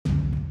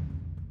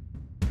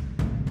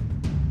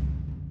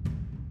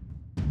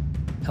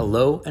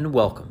Hello and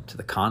welcome to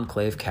the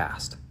Conclave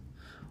Cast.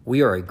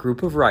 We are a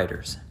group of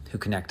writers who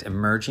connect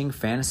emerging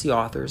fantasy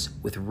authors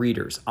with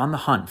readers on the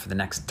hunt for the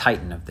next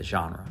titan of the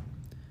genre.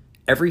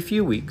 Every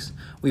few weeks,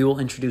 we will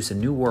introduce a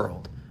new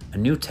world, a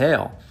new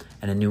tale,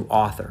 and a new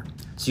author,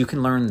 so you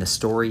can learn the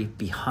story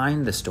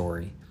behind the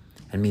story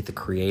and meet the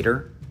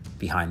creator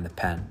behind the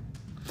pen.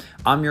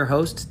 I'm your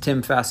host,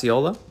 Tim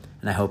Fasciola,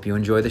 and I hope you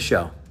enjoy the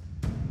show.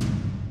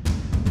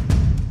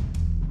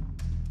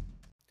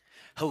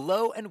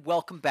 Hello and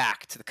welcome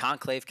back to the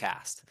Conclave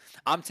Cast.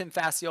 I'm Tim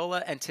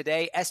Fasciola, and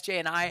today SJ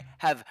and I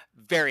have a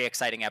very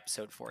exciting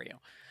episode for you.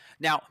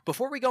 Now,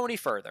 before we go any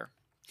further,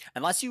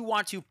 unless you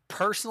want to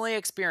personally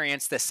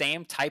experience the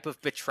same type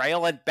of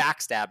betrayal and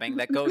backstabbing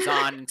that goes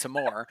on into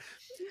more,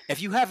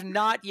 if you have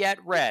not yet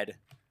read,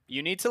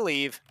 you need to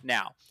leave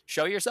now.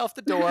 Show yourself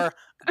the door.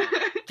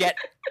 Get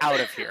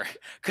out of here.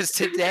 Because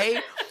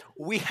today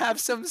we have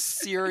some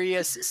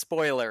serious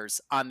spoilers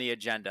on the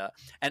agenda.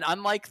 And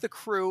unlike the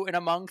crew in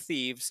Among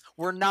Thieves,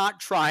 we're not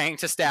trying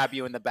to stab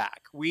you in the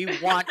back. We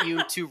want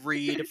you to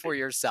read for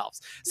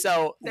yourselves.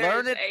 So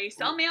learn it. There's a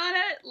sell me on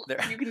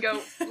it. You can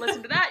go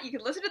listen to that. You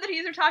can listen to the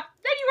teaser talk.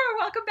 Then you are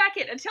welcome back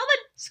in. Until then,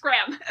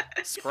 scram.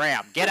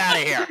 Scram. Get out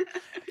of here.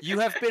 You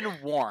have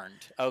been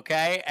warned,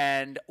 okay?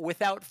 And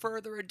without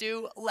further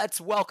ado, let's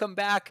welcome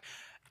back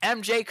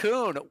MJ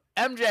Kuhn.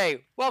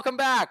 MJ, welcome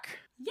back.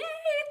 Yay!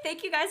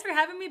 Thank you guys for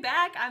having me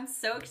back. I'm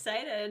so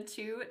excited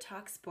to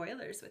talk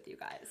spoilers with you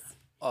guys.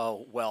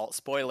 Oh, well,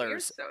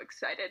 spoilers. We're so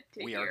excited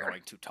to We are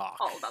going to talk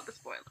all about the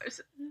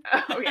spoilers.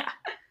 Oh, yeah.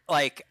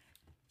 Like,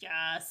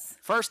 yes.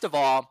 First of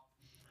all,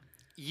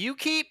 you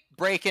keep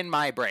breaking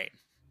my brain.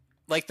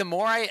 Like, the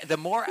more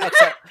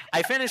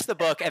I finish the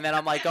book and then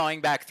I'm like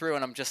going back through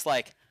and I'm just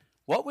like,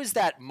 what was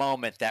that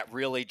moment that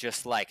really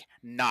just like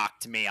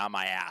knocked me on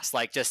my ass?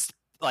 Like, just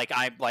like,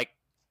 I'm like,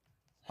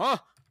 huh?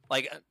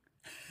 Like,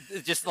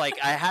 just like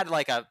I had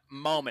like a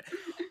moment.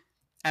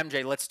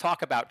 MJ, let's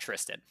talk about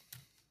Tristan.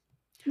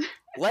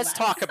 Let's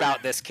talk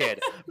about this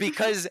kid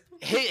because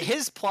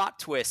his plot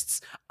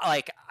twists,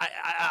 like,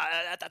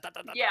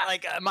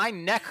 like my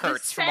neck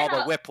hurts from all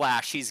the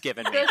whiplash he's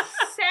given me. The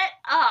set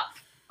up.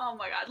 Oh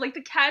my god! Like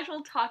the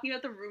casual talking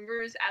about the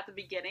rumors at the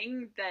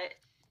beginning that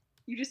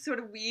you just sort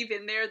of weave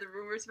in there the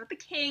rumors about the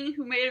king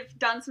who may have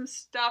done some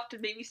stuff to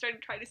maybe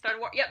try to start a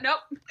war. Yep, nope.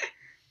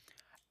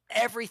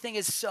 Everything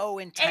is so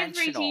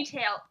intentional. Every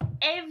detail,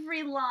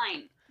 every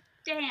line.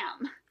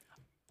 Damn.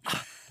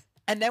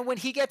 And then when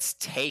he gets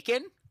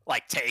taken,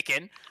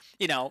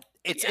 you know,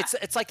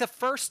 it's like the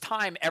first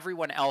time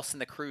everyone else in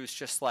the crew's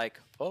just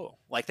like, oh,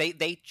 like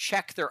they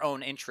check their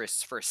own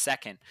interests for a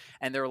second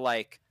and they're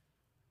like,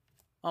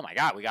 oh my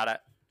god, we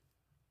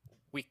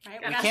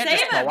can't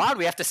just go on.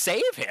 We have to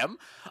save him.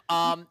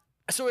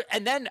 So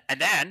and then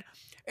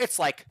it's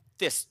like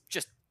this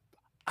just.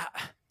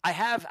 I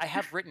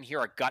have written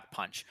here a gut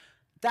punch.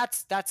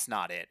 That's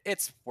not it.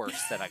 It's worse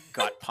than a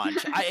gut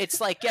punch. It's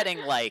like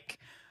getting like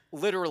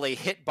literally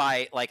hit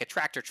by like a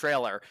tractor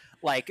trailer,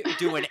 like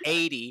doing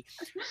 80,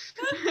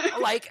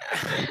 like.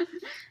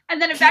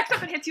 And then it backs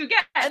up and hits you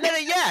again. And then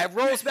it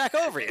rolls back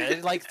over you.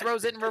 It like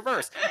throws it in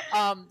reverse.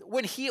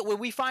 When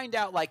we find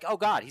out like, oh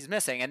god, he's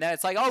missing, and then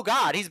it's like, oh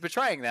god, he's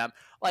betraying them.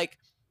 Like,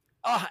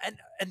 and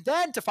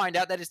then to find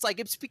out that it's like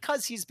it's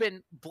because he's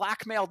been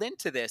blackmailed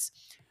into this.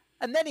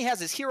 And then he has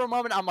his hero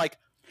moment. I'm like,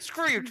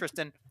 screw you,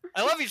 Tristan.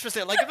 I love you,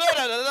 Tristan. Like, blah,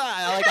 blah, blah,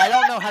 blah. Like I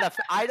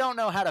don't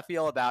know how to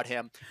feel about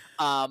him.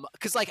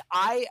 Because like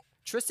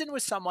Tristan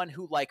was someone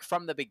who like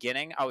from the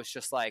beginning I was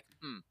just like,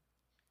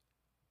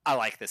 I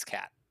like this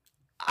cat.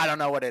 I don't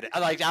know what it is.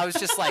 I was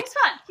just like,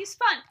 He's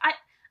fun. I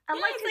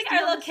like his like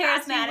our little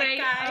charismatic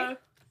guy.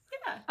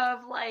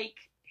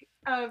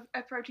 Of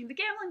approaching the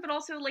gambling, but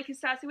also like his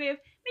sassy way of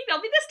maybe I'll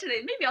be this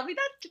today, maybe I'll be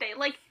that today.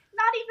 Like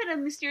not even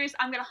a mysterious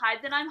I'm gonna hide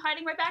that I'm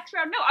hiding my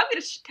backstory. No, I'm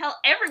gonna tell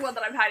everyone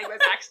that I'm hiding my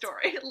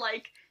backstory.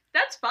 Like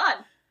that's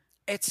fun.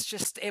 It's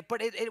just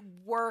but it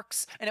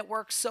works and it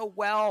works so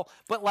well.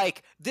 But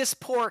like this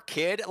poor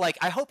kid, like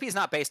I hope he's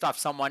not based off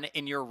someone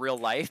in your real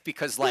life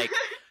because like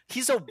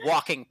he's a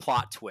walking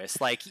plot twist.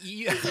 Like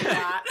this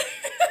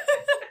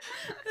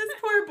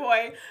poor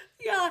boy.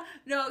 Yeah,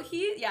 no,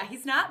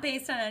 he's not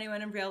based on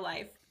anyone in real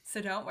life. So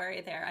don't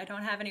worry there. I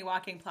don't have any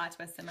walking plot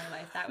twists in my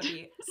life. That would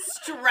be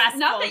stressful.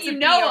 Not that you to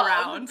know be of.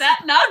 around. Not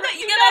that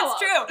you know. That's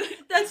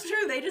true. That's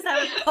true. They just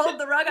haven't pulled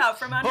the rug out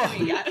from under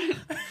me yet.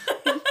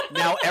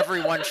 Now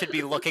everyone should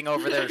be looking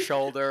over their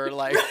shoulder,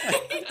 like,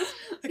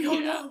 oh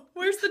no,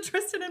 where's the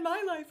Tristan in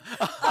my life?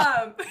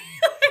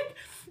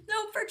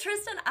 No, for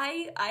Tristan,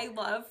 I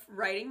love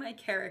writing my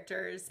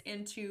characters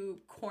into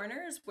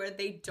corners where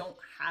they don't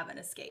have an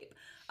escape.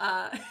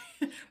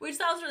 Which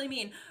sounds really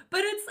mean,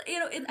 but it's,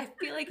 I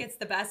feel like it's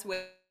the best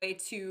way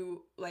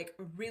to like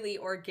really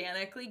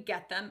organically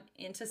get them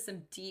into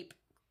some deep,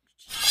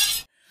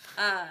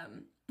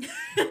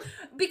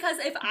 because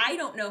if I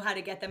don't know how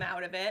to get them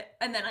out of it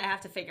and then I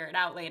have to figure it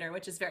out later,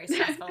 which is very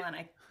stressful and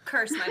I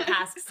curse my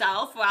past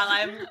self while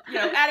I'm,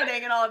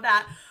 editing and all of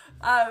that.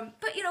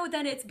 But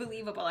then it's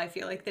believable. I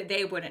feel like that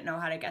they wouldn't know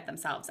how to get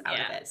themselves out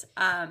of it.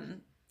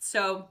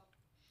 So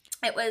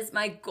it was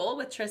my goal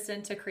with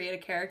Tristan to create a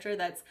character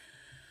that's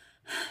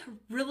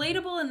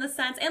relatable in the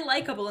sense and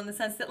likable in the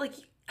sense that like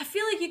I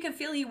feel like you can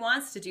feel he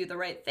wants to do the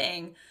right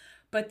thing,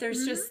 but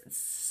there's just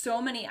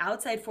so many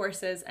outside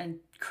forces and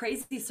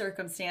crazy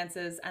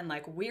circumstances and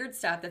like weird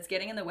stuff that's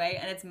getting in the way,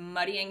 and it's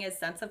muddying his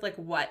sense of like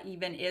what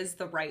even is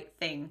the right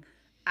thing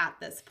at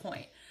this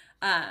point.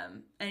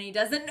 And he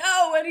doesn't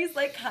know, and he's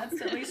like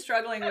constantly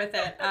struggling with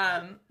it.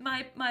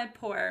 My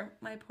poor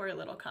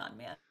little con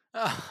man.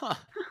 The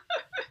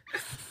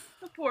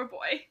poor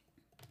boy.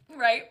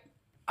 Right.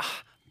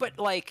 But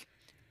like,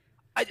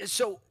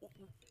 so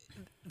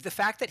the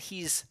fact that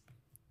he's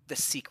the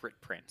secret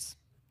prince.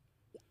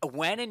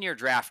 When in your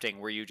drafting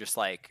were you just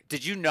like,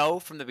 did you know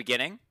from the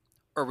beginning?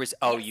 Or was,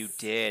 Yes. you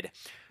did.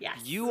 Yes.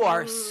 You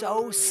are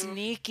so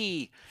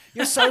sneaky.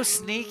 You're so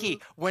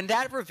sneaky. When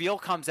that reveal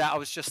comes out, I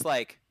was just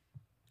like,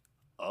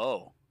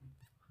 oh,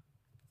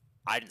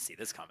 I didn't see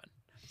this coming.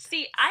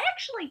 See, I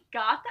actually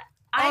got that.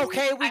 We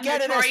I'm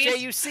get it, notorious-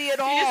 SJ. You see it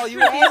all.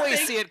 You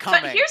always see it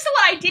coming. But here's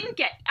what I didn't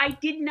get. I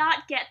did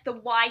not get the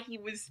why he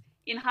was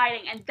in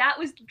hiding, and that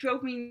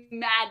drove me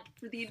mad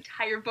for the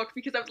entire book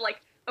because I was like,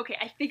 okay,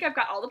 I think I've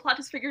got all the plot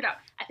twists figured out.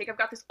 I think I've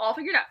got this all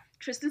figured out.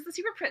 Tristan's the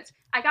secret prince.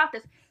 I got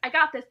this.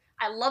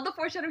 I love the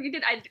foreshadowing you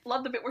did. I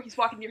love the bit where he's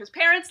walking near his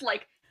parents,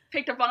 like,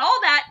 picked up on all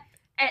that.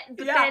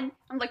 But then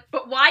I'm like,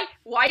 but why?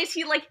 Why is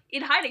he like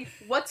in hiding?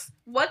 What's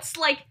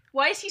like?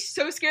 Why is he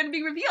so scared of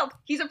being revealed?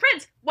 He's a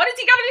prince. What is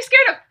he gotta be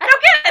scared of? I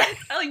don't get it.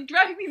 Like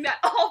driving me mad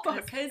all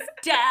book. His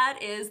dad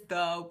is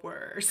the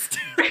worst.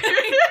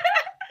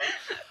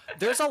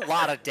 There's a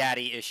lot of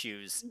daddy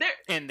issues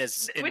in this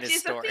story. Which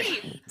is a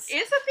theme. It's a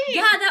theme.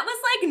 Yeah, that was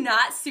like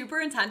not super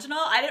intentional.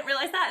 I didn't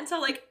realize that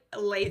until like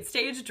late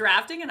stage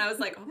drafting, and I was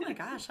like, oh my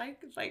gosh,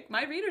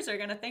 my readers are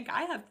gonna think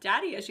I have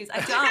daddy issues.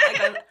 I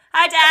don't. Like,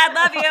 hi dad,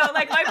 love you.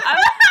 Like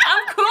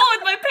I'm cool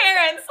with my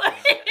parents. Like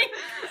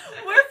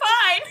we're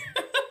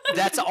fine.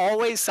 That's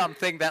always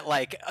something that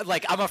like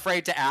I'm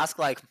afraid to ask.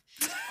 Like,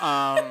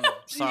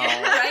 so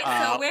right.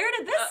 So where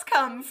did this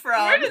come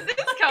from? Where did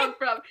this come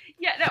from?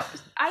 Yeah, no.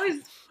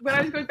 When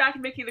I was going back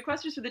and making the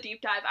questions for the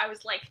deep dive, I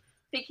was like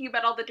thinking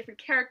about all the different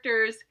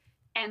characters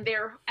and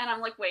I'm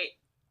like, wait,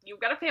 you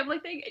got a family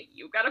thing, and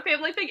you got a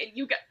family thing, and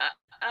you got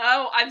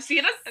I'm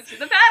seeing the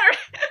pattern.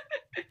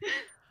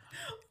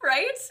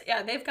 Right?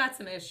 Yeah, they've got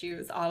some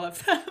issues, all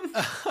of them.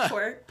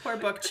 poor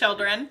book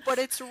children. But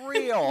it's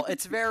real.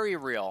 It's very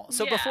real.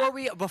 So before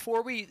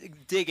we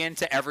dig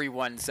into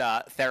everyone's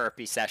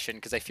therapy session,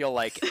 because I feel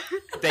like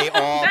they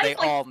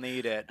all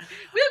need it.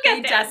 We'll get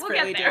They there.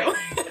 desperately We'll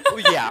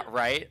get there. Yeah,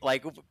 right.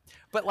 Like,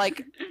 but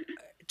like,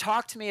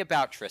 talk to me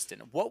about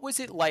Tristan. What was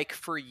it like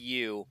for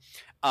you,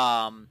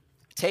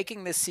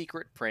 taking this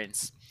secret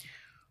prince,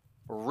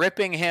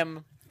 ripping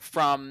him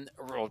from,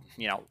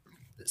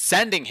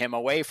 sending him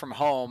away from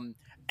home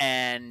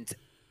and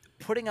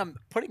putting him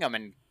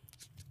in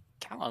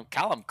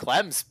Callum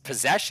Clem's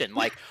possession?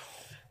 Like,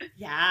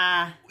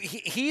 yeah,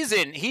 he's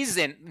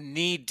in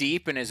knee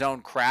deep in his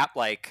own crap.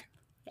 Like,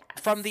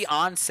 from the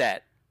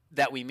onset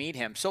that we meet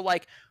him. So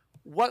like,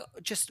 what?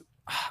 Just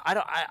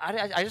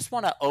I just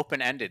want to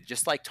open ended.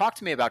 Just like talk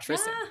to me about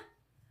Tristan. Yeah.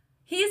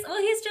 He's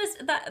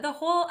just the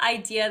whole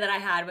idea that I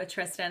had with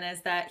Tristan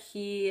is that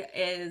he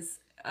is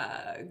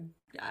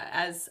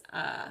as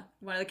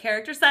one of the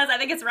characters says, I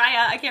think it's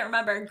Raya, I can't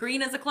remember,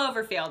 green as a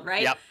clover field,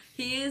 right? Yep.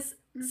 He's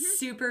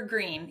super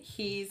green.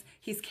 He's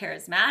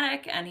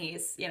charismatic, and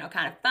he's,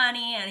 kind of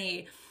funny, and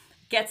he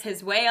gets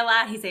his way a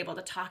lot. He's able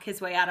to talk his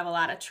way out of a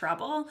lot of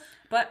trouble,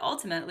 but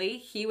ultimately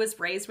he was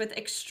raised with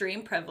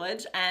extreme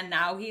privilege, and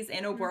now he's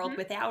in a world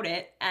without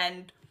it,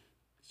 and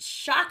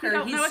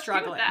shocker, he's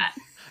struggling.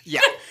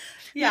 Yeah.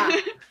 Yeah.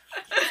 He's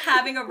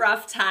having a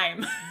rough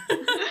time.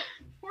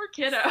 Poor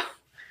kiddo.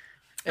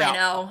 Yeah.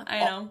 I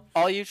know.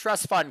 All you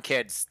trust fund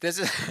kids. This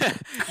is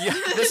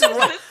this is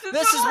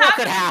what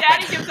could happen.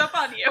 Daddy gives up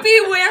on you.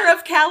 Beware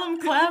of Callum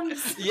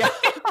Clems. Yeah.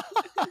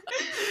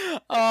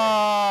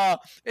 Oh,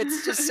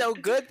 it's just so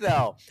good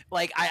though.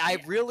 Like I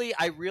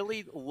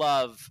really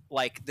love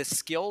like the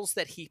skills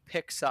that he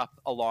picks up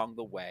along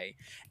the way,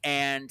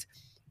 and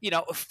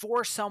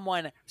for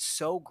someone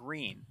so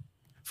green,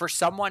 for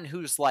someone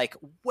who's like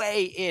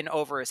way in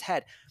over his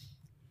head,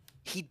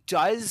 he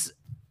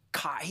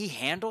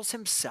handles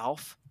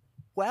himself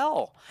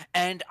well.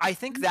 And I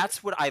think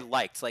that's what I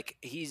liked. Like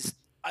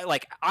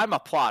I'm a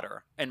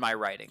plotter in my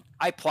writing.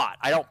 I plot.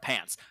 I don't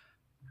pants.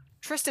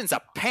 Tristan's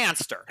a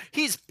pantster.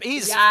 He's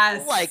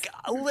yes. Like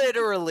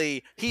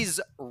literally he's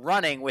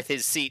running with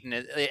his seat and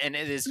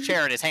his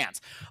chair in his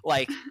hands.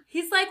 Like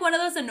he's like one of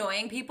those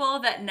annoying people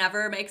that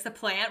never makes a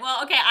plan.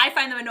 Well, okay, I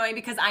find them annoying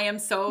because I'm a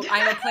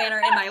planner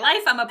in my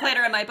life. I'm a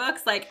planner in my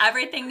books. Like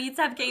everything needs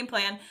to have game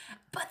plan.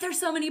 But there's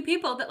so many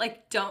people that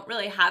like don't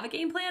really have a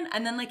game plan,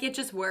 and then like it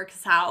just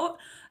works out.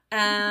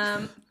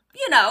 In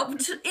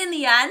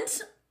the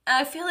end,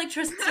 I feel like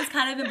Tristan's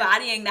kind of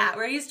embodying that,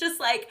 where he's just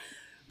like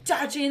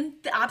dodging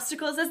the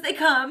obstacles as they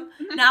come,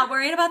 not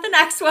worrying about the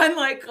next one.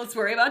 Like, let's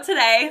worry about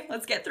today.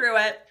 Let's get through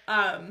it.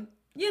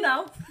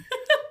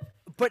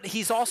 but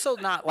he's also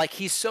not like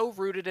he's so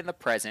rooted in the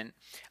present,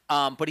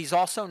 but he's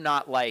also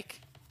not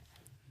like.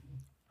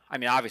 I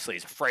mean, obviously,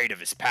 he's afraid of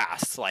his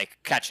past, like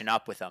catching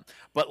up with him.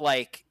 But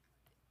like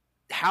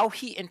how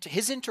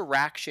his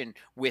interaction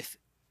with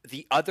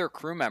the other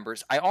crew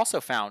members, I also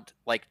found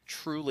like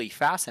truly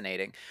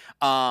fascinating.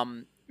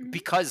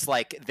 Because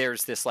like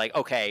there's this like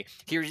okay,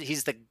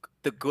 he's the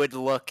good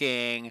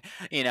looking,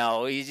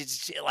 he's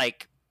just,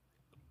 like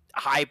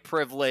high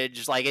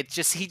privilege, like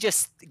he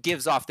just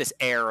gives off this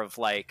air of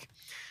like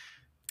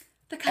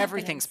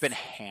everything's been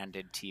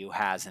handed to you,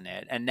 hasn't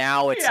it? And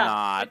now it's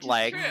not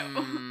like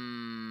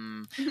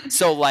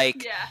so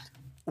like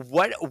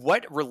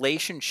what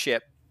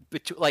relationship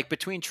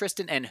between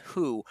Tristan and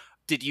who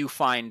did you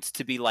find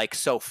to be like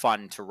so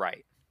fun to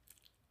write?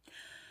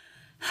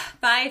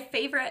 My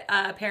favorite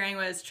pairing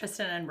was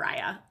Tristan and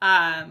Raya,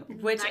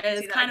 which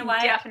is kind of why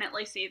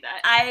definitely see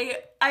that.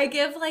 I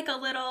give like a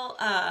little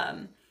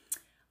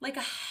like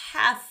a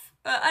half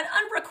an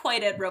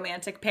unrequited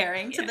romantic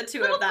pairing to the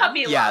two of them.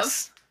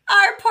 Yes.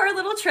 Our poor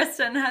little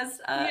Tristan has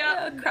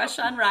a crush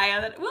on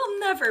Raya that will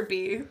never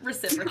be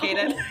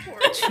reciprocated.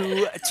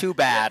 Too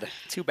bad.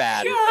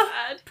 Yeah,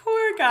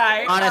 poor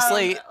guy.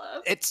 Honestly,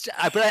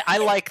 but I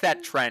like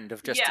that trend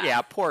of just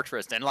poor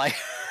Tristan. Like,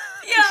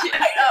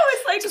 I know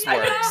it's like just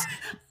works.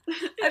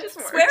 I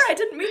swear I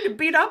didn't mean to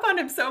beat up on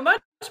him so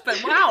much,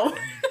 but wow.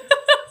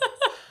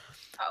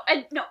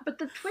 But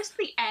the twist at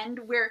the end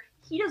where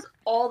he does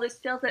all this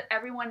stuff that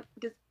everyone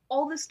does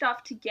all this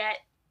stuff to get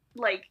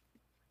like.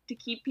 To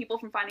keep people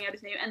from finding out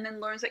his name, and then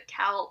learns that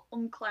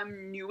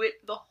Clem knew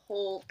it the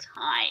whole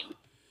time.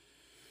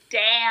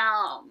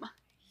 Damn.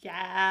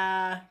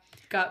 Yeah.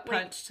 Gut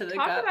punch to the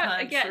gut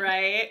punch, again,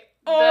 right?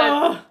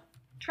 The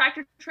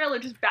tractor trailer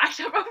just backed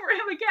up over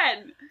him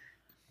again.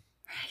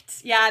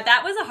 Right. Yeah,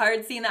 that was a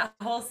hard scene. That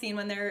whole scene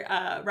when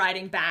they're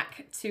riding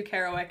back to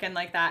Kerouac and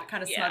like that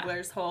kind of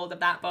smuggler's hold of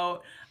that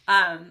boat.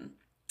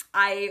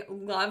 I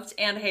loved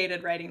and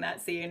hated writing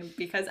that scene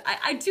because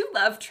I do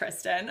love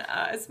Tristan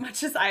as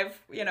much as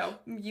I've,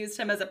 used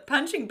him as a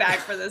punching bag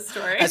for this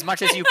story. As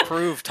much as you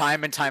prove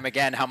time and time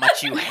again how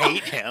much you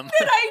hate him.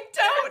 That I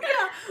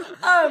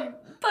don't,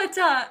 But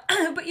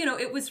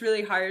it was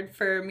really hard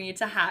for me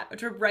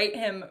to write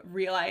him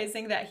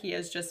realizing that he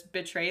has just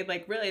betrayed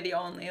like really the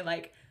only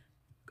like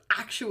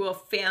actual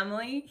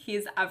family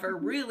he's ever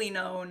really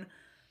known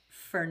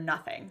for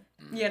nothing,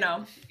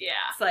 Yeah.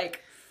 It's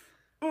like,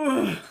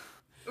 ugh.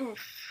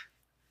 Oof.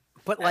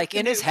 But like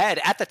in his head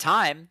at the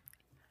time,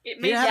 he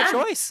didn't have a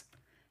choice.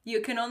 You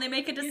can only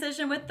make a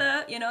decision with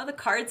the, the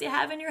cards you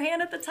have in your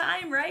hand at the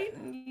time, right?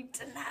 And you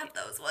didn't have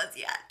those ones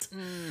yet.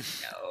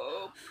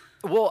 No.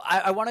 Well,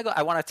 I want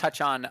to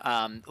touch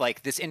on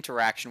like this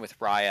interaction with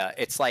Raya.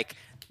 It's like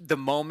the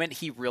moment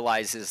he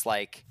realizes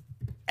like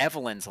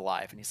Evelyn's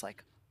alive, and he's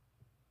like,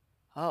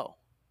 "Oh,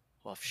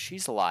 well, if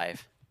she's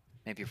alive,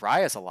 maybe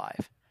Raya's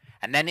alive."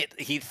 And then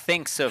he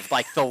thinks of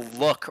like the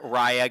look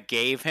Raya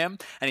gave him,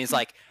 and he's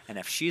like, "And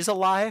if she's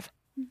alive,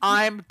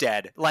 I'm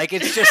dead." Like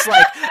it's just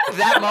like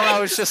that moment. I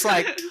was just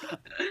like,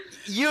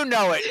 "You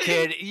know it,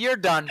 kid. You're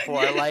done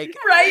for." Like,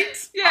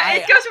 right? Yeah.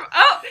 It goes from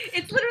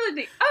it's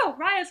literally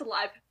Raya's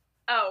alive.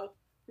 Oh,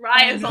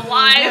 Raya's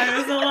alive.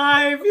 Raya's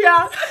alive.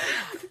 Yeah.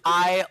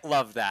 I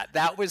love that.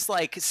 That was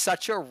like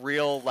such a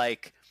real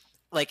like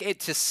it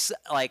to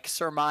like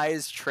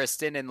surmise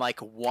Tristan in like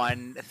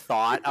one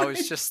thought. I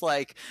was just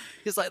like,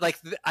 he's like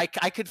I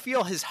could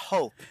feel his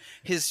hope.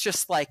 His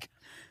just like,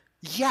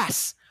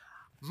 yes,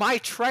 my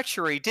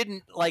treachery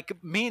didn't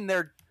like mean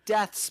their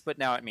deaths, but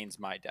now it means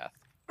my death.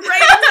 Right,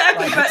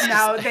 exactly. But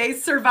now they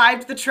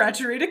survived the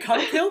treachery to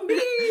come kill me.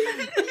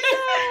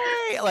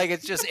 Yay! Like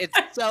it's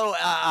so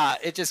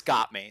it just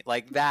got me.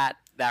 Like that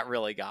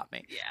really got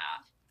me.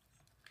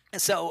 Yeah.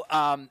 So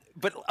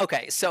but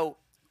okay, so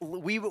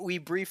we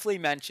briefly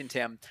mentioned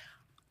him,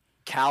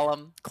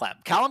 Callum Clem.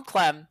 Callum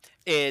Clem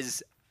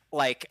is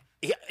like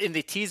in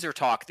the teaser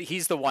talk.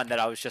 He's the one that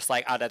I was just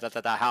like,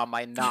 how am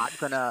I not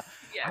gonna?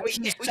 Yeah,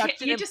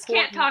 you just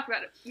can't talk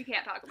about it. You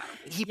can't talk about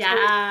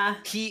him.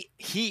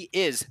 He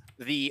is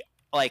the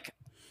like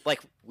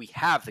we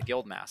have the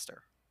Guildmaster,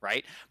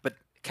 right? But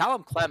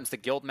Callum Clem's the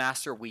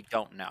Guildmaster we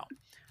don't know.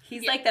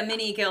 He's like the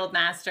mini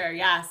Guildmaster,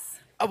 yes.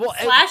 Well,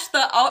 slash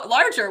the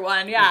larger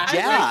one, yeah.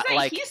 I was say,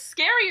 like he's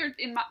scarier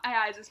in my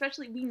eyes,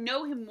 especially we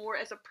know him more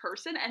as a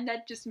person, and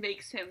that just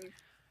makes him.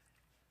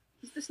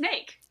 He's the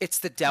snake. It's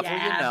the devil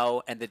you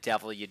know and the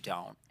devil you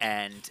don't.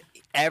 And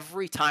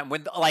every time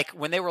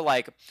when they were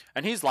like,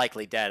 and he's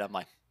likely dead, I'm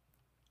like,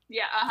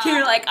 yeah.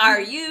 You're like,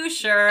 are you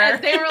sure?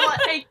 And they were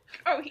like,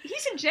 oh,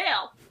 he's in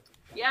jail.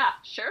 Yeah,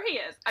 sure he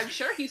is. I'm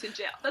sure he's in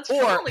jail. That's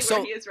totally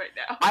where he is right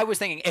now. I was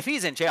thinking, if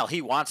he's in jail,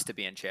 he wants to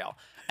be in jail.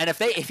 And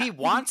if he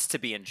wants to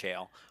be in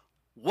jail,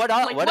 what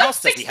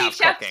else does he have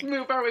cooking? What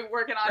move are we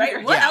working on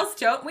here? What else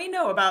don't we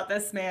know about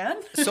this man?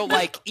 So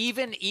like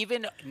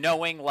even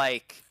knowing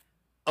like,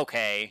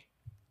 okay,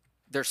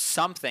 there's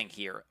something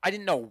here. I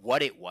didn't know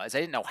what it was. I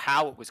didn't know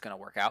how it was going to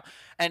work out.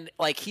 And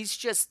like he's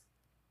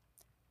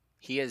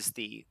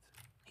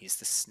He's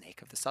the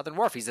snake of the Southern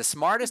Wharf. He's the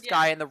smartest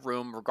guy in the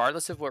room,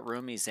 regardless of what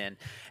room he's in.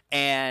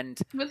 And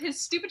with his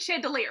stupid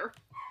chandelier.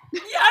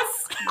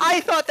 Yes.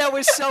 I thought that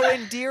was so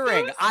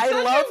endearing. I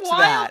loved a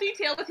wild that.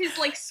 detail with his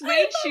like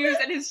suede shoes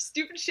and his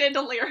stupid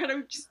chandelier, and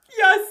I'm just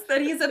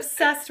that he's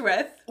obsessed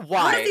with. Why?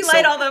 Why does he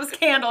light all those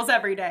candles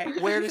every day?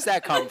 Where does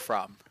that come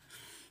from?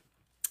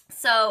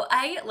 So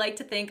I like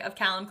to think of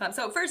Callum Clem.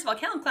 So first of all,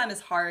 Callum Clem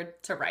is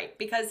hard to write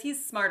because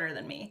he's smarter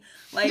than me.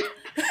 Like,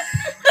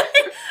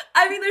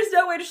 I mean, there's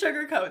no way to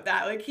sugarcoat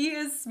that. Like, he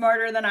is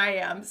smarter than I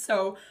am.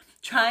 So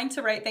trying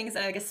to write things,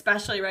 and like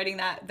especially writing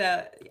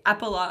the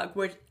epilogue,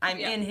 which I'm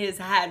in his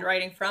head,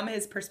 writing from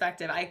his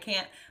perspective. I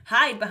can't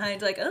hide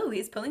behind like, oh,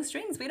 he's pulling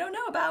strings we don't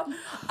know about.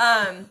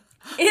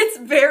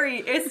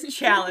 It's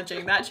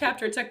challenging. That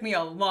chapter took me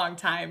a long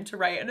time to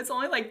write, and it's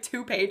only like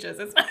 2 pages.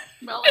 It's not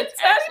not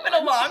even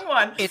a long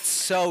one. It's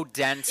so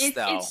dense,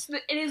 though.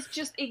 It is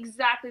just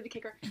exactly the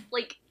kicker.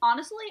 Like,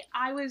 honestly,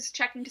 I was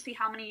checking to see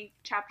how many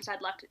chapters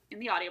I'd left in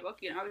the audiobook.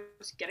 You know, I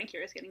was getting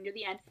curious, getting to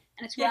the end.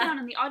 And it's written down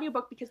in the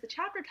audiobook because the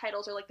chapter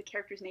titles are like the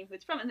character's name, who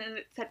it's from, and then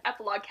it said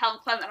epilogue, Callum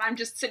Clem, and I'm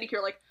just sitting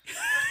here like,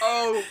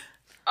 oh,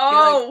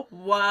 like,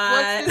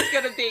 what? What's this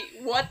gonna be?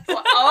 What?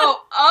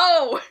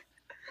 Oh.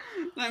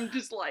 I'm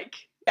just like,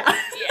 yeah.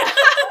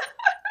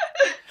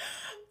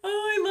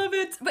 Oh, I love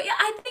it. But yeah,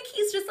 I think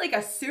he's just like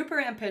a super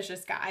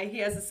ambitious guy. He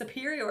has a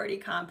superiority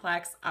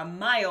complex a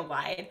mile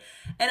wide.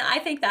 And I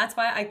think that's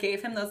why I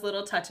gave him those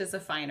little touches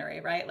of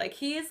finery, right? Like,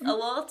 he's a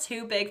little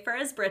too big for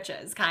his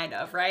britches, kind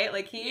of, right?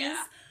 Like, he's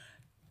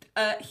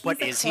a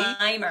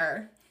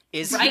climber.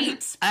 Is right? He?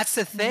 That's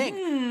the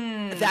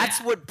thing. That's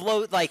what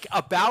blows, like,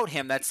 about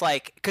him. That's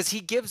like, because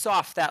he gives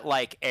off that,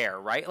 like, air,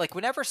 right? Like,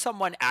 whenever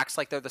someone acts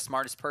like they're the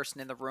smartest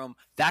person in the room,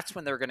 that's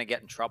when they're going to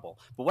get in trouble.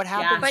 But what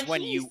happens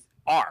when you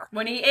are?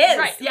 When he is.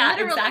 Right, yeah,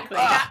 literally. exactly.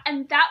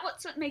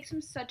 What's what makes him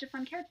such a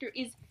fun character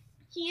is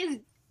he is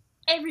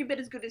every bit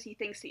as good as he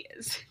thinks he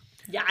is.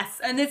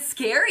 Yes, and it's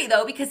scary,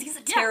 though, because he's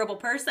a terrible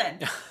person.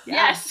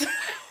 Yes.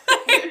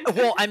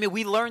 Well, I mean,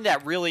 we learned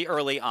that really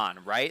early on,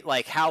 right?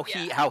 Like how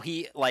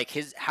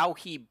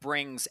he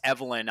brings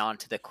Evelyn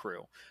onto the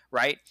crew,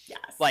 right? Yes.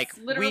 Like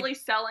literally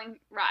selling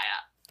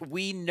Raya.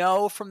 We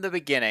know from the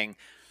beginning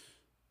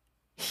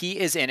he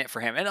is in it for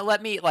him. And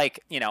let me,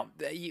 like, you know,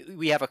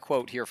 we have a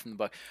quote here from the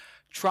book.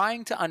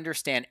 Trying to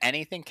understand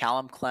anything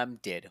Callum Clem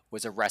did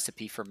was a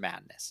recipe for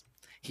madness.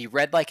 He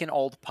read like an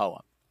old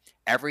poem.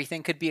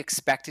 Everything could be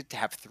expected to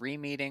have 3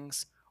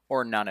 meanings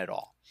or none at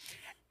all.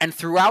 And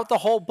throughout the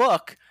whole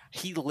book,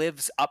 he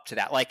lives up to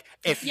that. Like,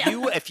 if you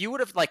would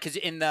have, like, because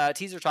in the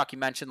teaser talk you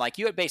mentioned, like,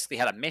 you had basically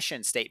had a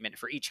mission statement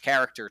for each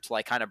character to,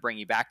 like, kind of bring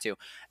you back to.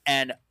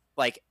 And,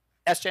 like,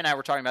 SJ and I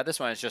were talking about this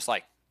one. It's just,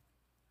 like,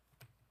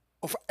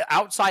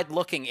 outside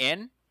looking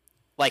in,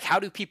 like, how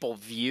do people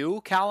view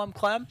Callum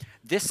Clem?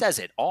 This says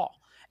it all.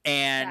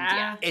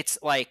 And it's,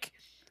 like,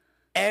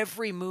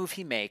 every move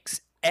he makes,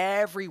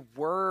 every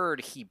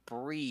word he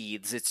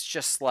breathes, it's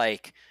just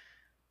like,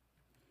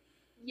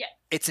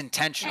 it's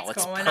intentional.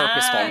 It's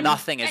purposeful. On?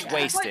 Nothing is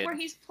wasted. To the point where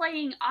he's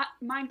playing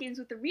mind games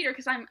with the reader,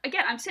 because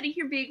I'm sitting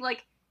here being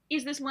like,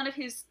 is this one of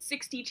his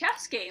 60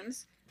 chess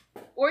games,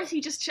 or is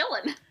he just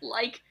chilling?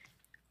 Like,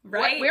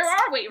 where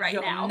are we now?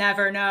 You'll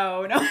never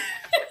know. No.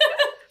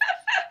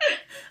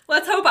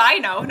 Let's hope I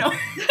know. No.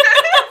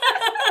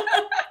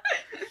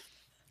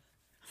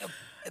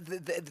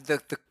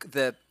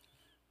 The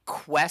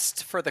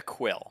quest for the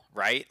quill,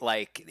 right?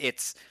 Like,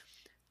 it's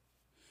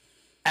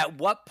at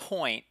what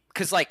point,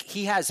 because, like,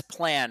 he has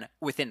plan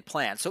within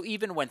plan. So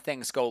even when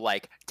things go,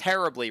 like,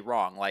 terribly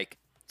wrong, like,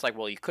 it's like,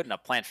 well, you couldn't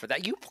have planned for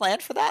that. You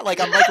planned for that? Like,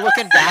 I'm, like,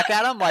 looking back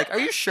at him, like, are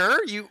you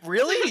sure? You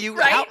really? You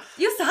right?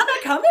 You saw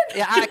that coming?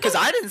 Yeah, because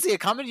I didn't see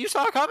it coming. You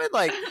saw it coming?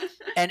 Like,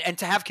 and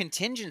to have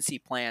contingency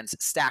plans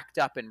stacked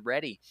up and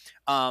ready,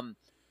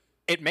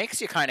 it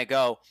makes you kind of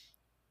go,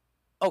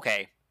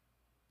 okay,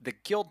 the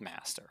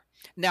Guildmaster.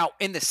 Now,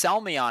 in the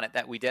Sell Me on It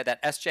that we did,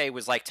 that SJ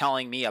was, like,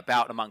 telling me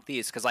about Among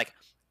Thieves, because, like,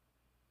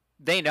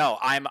 they know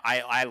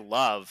I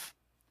love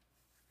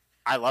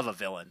a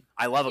villain.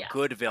 I love a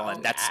good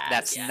villain.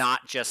 That's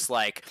not just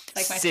like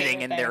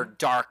sitting in their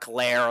dark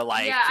lair,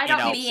 like, I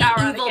don't being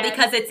evil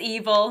because it's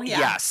evil. Yeah.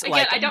 Yes. Again,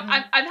 like,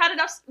 I've had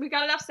enough. We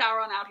got enough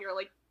Sauron out here.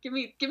 Like, give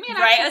me an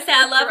right. actual I say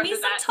I love me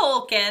under some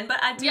Tolkien,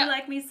 but I do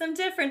like me some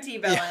different-y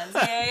villains.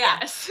 Yeah.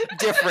 Yes.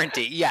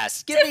 Different-y.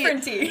 Yes.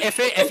 Different-y.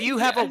 If you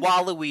have a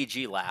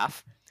Waluigi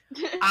laugh,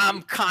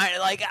 I'm kind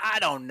of like, I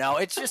don't know.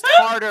 It's just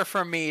harder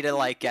for me to,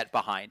 like, get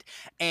behind.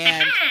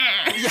 And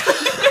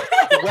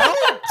well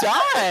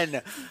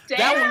done.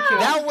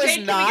 That was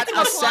Jade, not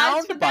a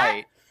sound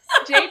bite.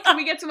 Jade, can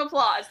we get some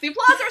applause? The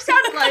applause or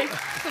sounded like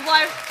the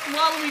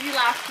Waluigi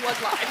laugh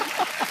was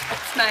live.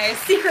 It's nice.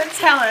 Secret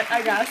talent,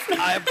 I guess.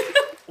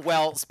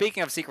 Well,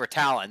 speaking of secret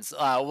talents,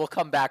 we'll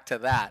come back to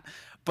that.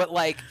 But,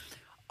 like,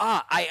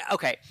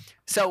 okay.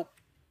 So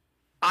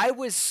I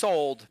was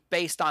sold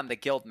based on the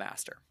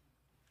Guildmaster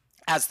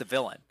as the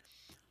villain.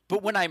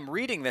 But when I'm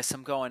reading this,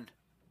 I'm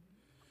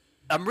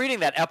reading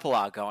that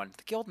epilogue going,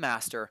 the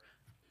Guildmaster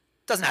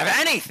doesn't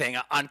have anything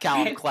on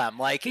Callum Clem.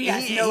 Like he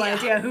has no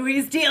idea who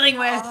he's dealing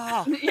with.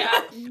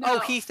 Yeah. No. Oh,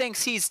 he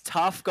thinks he's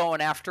tough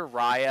going after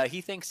Raya.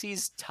 He thinks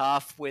he's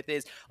tough with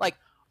his like.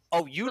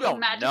 Oh, you Little don't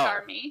magic know.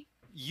 army.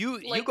 You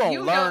Like, gonna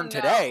you learn don't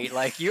know. today.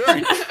 Like you're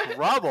in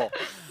trouble.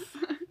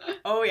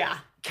 Oh yeah.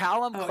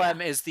 Callum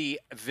Clem is the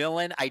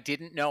villain I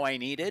didn't know I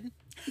needed.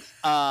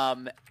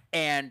 But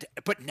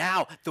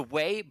now the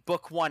way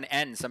book 1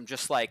 ends, I'm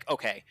just like,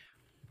 okay,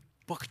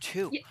 book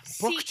 2. Yeah,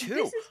 Book see,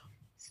 2.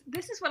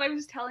 This is what I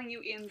was telling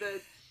you in the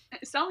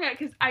song,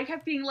 because I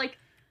kept being like,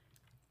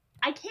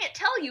 I can't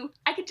tell you.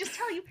 I could just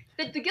tell you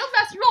that the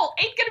Guildmaster role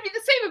ain't gonna be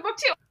the same in book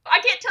 2. I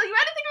can't tell you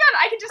anything about it.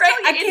 I can just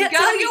tell you I can't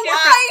tell you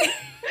why.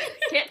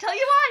 Can't tell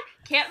you why.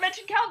 Can't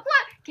mention Count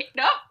Blood.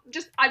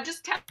 Nope. I'm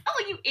just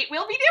telling you it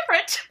will be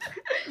different.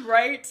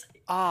 Right.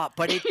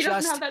 But it you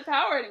just don't have that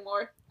power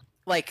anymore.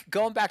 like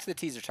going back to the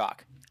teaser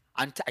talk.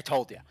 I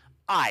told you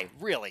I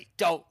really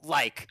don't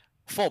like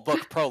full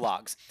book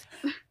prologues,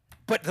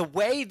 but the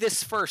way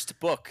this first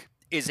book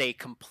is a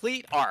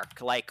complete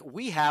arc, like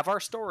we have our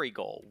story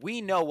goal. We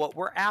know what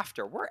we're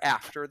after. We're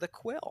after the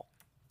quill.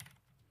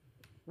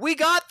 We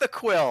got the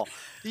quill.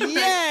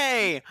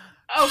 Yay!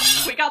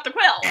 Oh, we got the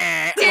quill.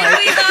 Did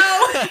we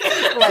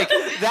though? Like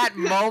that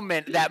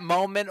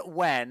moment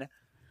when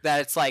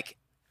that it's like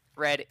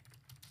red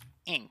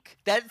ink.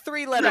 That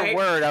 3-letter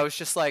word, I was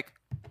just like,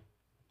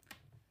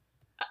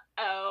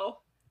 oh.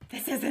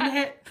 This isn't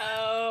it.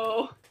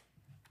 Oh.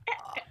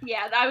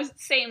 Yeah, I was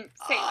same.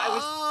 I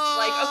was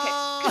like,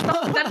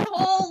 okay. That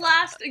whole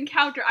last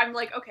encounter, I'm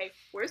like, okay,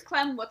 where's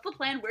Clem? What's the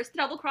plan? Where's the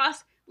double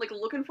cross? Like,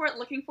 looking for it.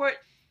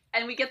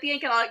 And we get the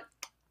ink, and I'm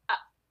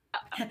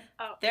like,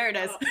 there it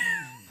is.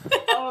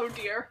 Oh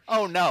dear.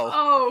 oh no.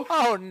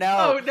 Oh no.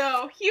 Oh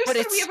no.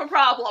 Houston, we have a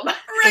problem.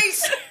 Right.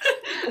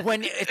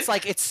 When it's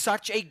like it's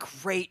such a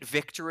great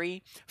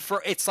victory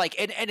for it's like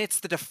and it's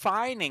the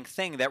defining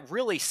thing that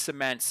really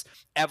cements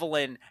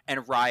Evelyn and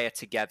Raya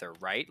together,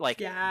 right?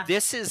 Like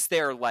this is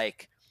their this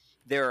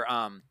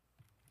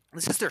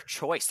is their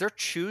choice. They're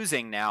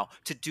choosing now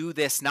to do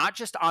this not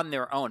just on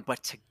their own,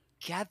 but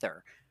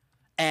together.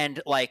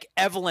 And like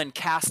Evelyn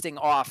casting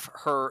off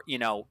her,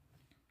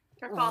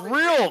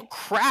 real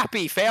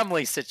crappy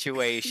family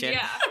situation.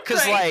 Yeah.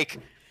 Because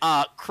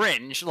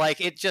cringe. Like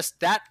it just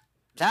that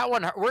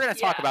one we're gonna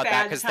talk about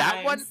that because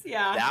that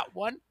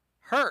one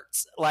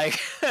hurts. Like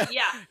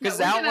because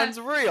that one's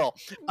real.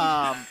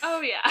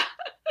 Oh yeah.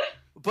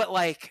 But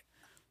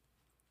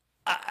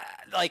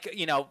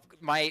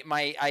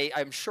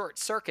I'm short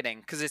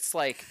circuiting because it's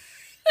like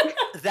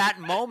that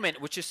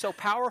moment, which is so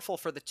powerful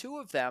for the two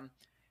of them,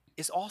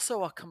 is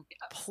also a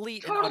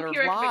complete and utter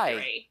lie.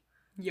 Victory.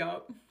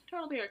 Yup.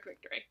 Total Pyrrhic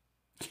victory.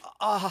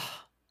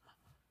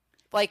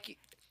 Like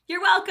you're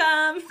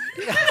welcome.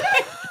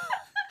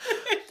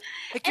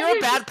 Like you're a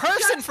bad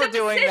person for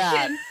doing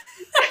that.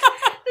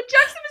 The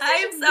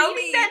juxtaposition so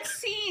reading that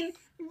scene,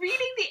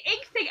 reading the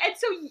ink thing, and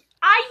so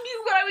I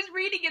knew when I was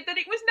reading it that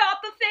it was not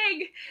the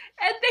thing,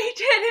 and they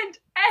didn't,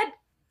 and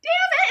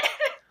damn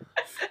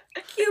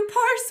it! You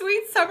poor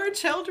sweet summer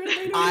children.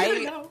 They don't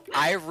even know.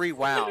 I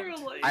rewound.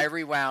 Literally. I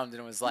rewound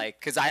and was like,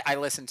 because I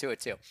listened to it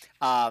too,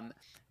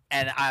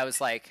 and I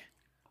was like,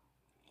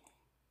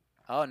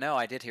 oh no,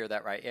 I did hear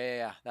that right.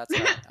 Yeah, that's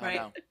right. Oh, right.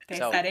 no. Face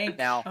So that ink.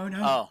 now, oh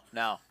no. Oh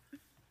no.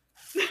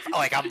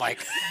 Like I'm like,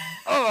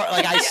 oh,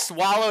 like I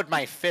swallowed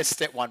my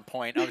fist at one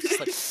point. I was just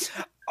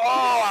like,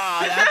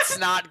 oh, that's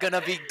not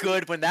gonna be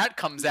good when that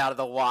comes out of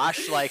the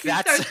wash. Like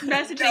that's starts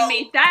messaging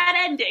me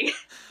that ending.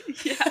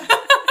 Yeah.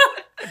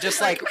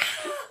 Just like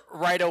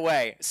right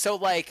away. So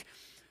like,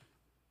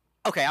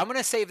 okay, I'm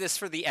gonna save this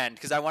for the end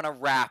because I want to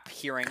wrap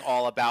hearing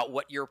all about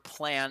what your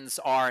plans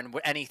are and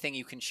anything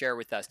you can share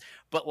with us.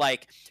 But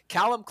like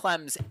Callum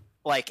Clem's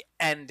like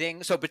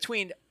ending. So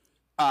between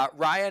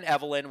Raya and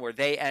Evelyn, where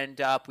they end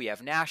up, we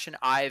have Nash and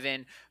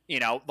Ivan.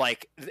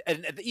 Like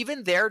and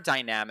even their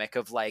dynamic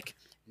of like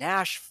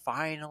Nash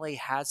finally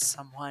has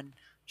someone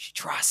she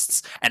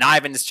trusts, and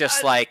Ivan's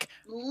just like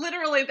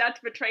literally about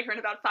to betray her in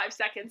about 5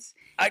 seconds.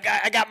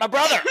 I got my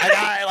brother. But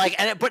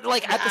at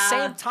the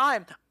same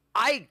time,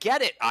 I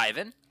get it,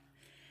 Ivan.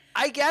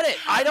 I get it.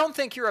 I don't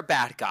think you're a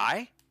bad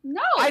guy.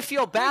 No. I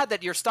feel bad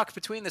that you're stuck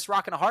between this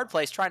rock and a hard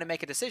place trying to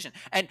make a decision.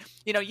 And,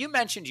 you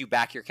mentioned you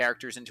back your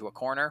characters into a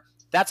corner.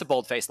 That's a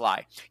bold-faced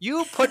lie.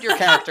 You put your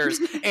characters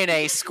in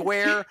a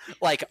square,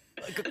 like,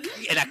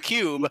 in a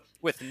cube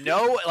with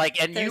no,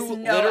 like, and there's you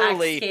no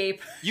literally,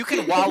 escape. You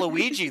can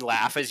Waluigi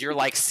laugh as you're,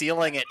 like,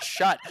 sealing it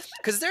shut.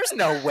 Because there's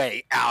no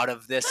way out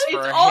of this for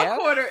him. It's all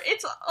corner.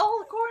 It's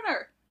all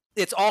corner.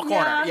 It's all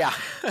corner, yeah.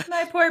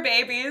 My poor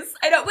babies.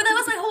 I know, but that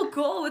was my whole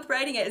goal with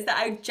writing it, is that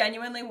I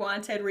genuinely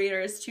wanted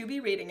readers to be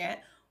reading it,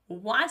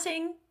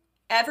 wanting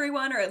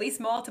everyone, or at least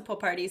multiple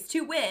parties,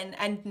 to win,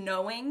 and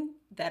knowing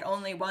that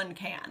only one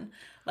can.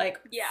 Like,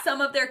 some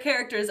of their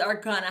characters are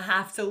gonna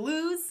have to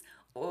lose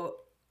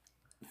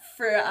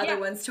for other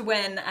ones to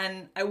win,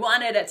 and I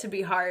wanted it to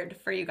be hard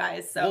for you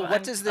guys. So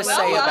what does this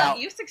say about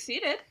you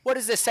succeeded? What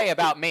does this say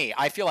about me?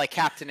 I feel like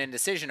Captain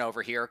Indecision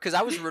over here because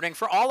I was rooting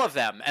for all of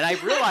them, and I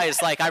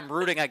realized like I'm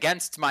rooting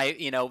against my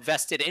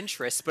vested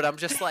interests, but I'm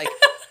just like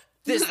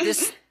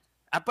this.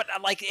 But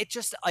like it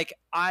just like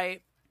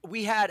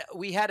we had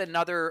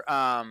another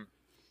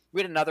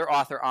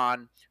author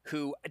on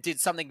who did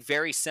something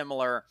very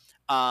similar.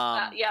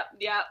 Yep.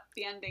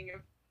 The ending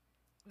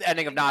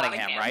of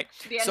Nottingham, right?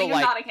 The ending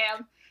of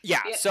Nottingham.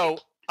 Yeah. So,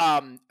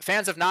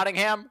 fans of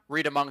Nottingham,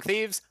 read Among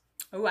Thieves.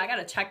 Oh, I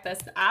gotta check this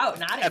out.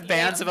 Nottingham.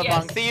 Fans of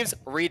Among Thieves,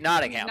 read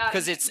Nottingham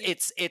because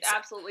it's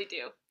absolutely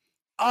do.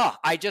 Oh,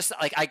 I just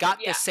like I got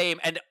the same.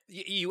 And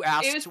you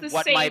asked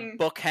what my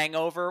book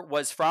hangover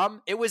was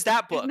from. It was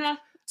that book.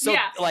 So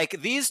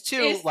like these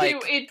two,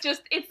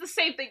 it's the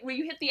same thing where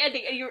you hit the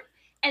ending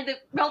and the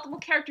multiple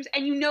characters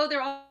and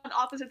they're on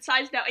opposite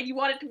sides now and you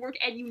want it to work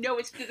and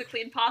it's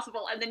physically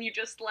impossible and then you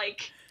just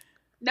like,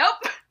 nope.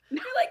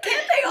 You're like,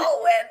 can't they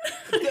all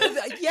win?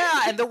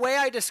 Yeah, and the way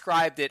I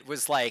described it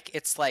was like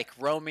it's like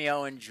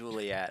Romeo and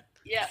Juliet.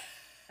 Yeah.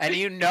 And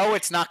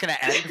it's not going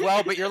to end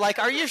well, but you're like,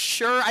 are you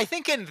sure? I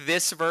think in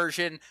this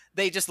version,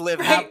 they just live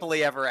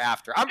happily ever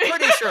after. I'm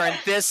pretty sure in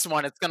this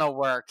one, it's going to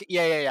work.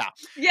 Yeah.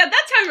 Yeah,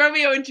 that's how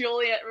Romeo and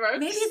Juliet works.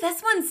 Maybe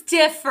this one's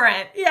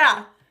different.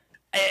 Yeah.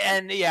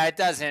 And it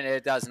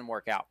doesn't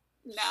work out.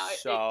 No, it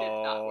did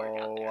not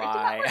work out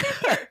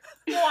there.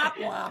 Womp,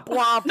 womp.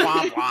 Womp,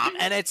 womp, womp.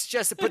 And it's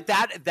just, but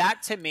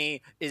that to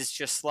me is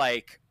just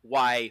like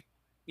why,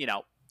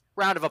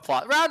 round of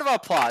applause,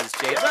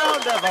 Jade.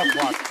 Round of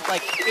applause.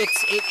 Like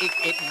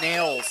it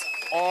nails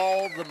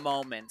all the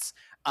moments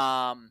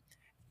from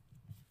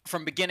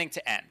beginning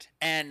to end.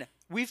 And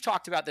we've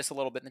talked about this a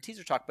little bit in the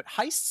teaser talk, but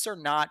heists are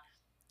not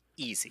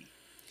easy.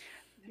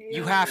 Yeah.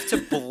 You have to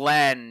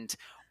blend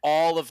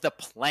all of the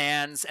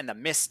plans and the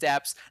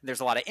missteps.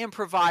 There's a lot of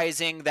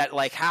improvising that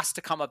like has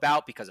to come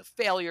about because of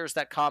failures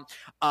that come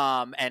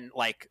and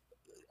like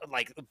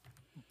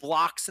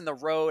blocks in the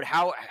road.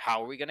 How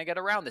are we going to get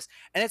around this?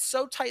 And it's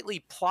so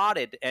tightly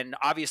plotted. And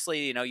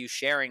obviously, you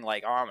sharing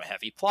like, oh, I'm a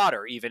heavy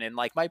plotter, even in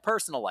like my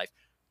personal life.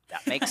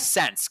 That makes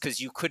sense because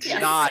you could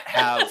not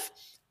have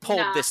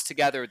pulled this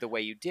together the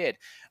way you did.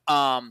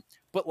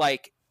 But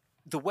like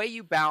the way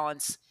you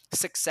balance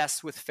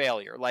success with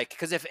failure, like,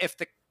 because if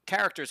the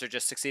characters are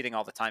just succeeding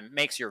all the time, it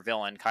makes your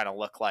villain kind of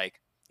look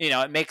like,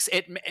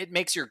 it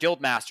makes your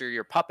guild master,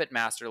 your puppet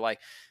master, like,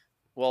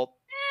 well,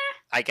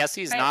 I guess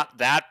he's not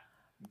that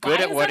good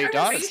at what he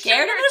does. Are you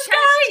scared of this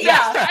guy?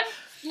 Yeah.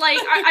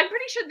 I'm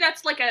pretty sure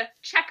that's like a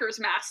checkers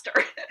master.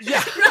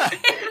 Yeah.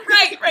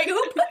 right.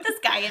 Who put this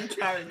guy in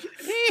charge?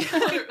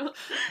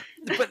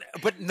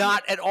 But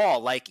not at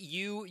all. Like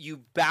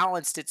you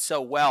balanced it so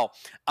well.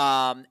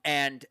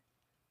 And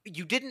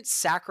you didn't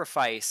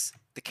sacrifice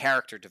the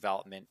character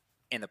development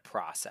in the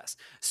process.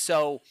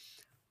 So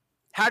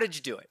how did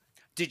you do it?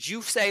 Did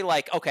you say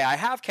like, okay, I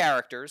have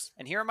characters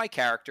and here are my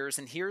characters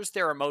and here's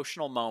their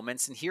emotional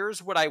moments and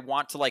here's what I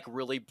want to like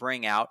really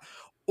bring out?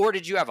 Or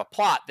did you have a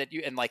plot that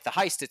and like the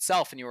heist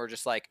itself and you were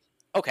just like,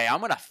 okay, I'm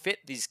going to fit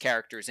these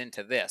characters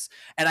into this.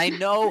 And I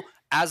know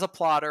as a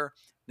plotter,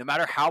 no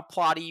matter how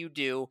plotty you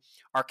do,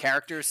 our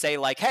characters say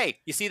like, hey,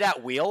 you see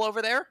that wheel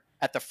over there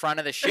at the front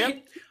of the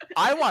ship?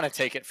 I want to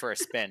take it for a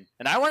spin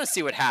and I want to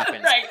see what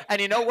happens. Right.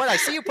 And you know what? I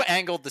see you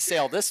angled the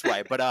sail this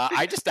way, but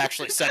I just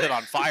actually set it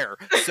on fire.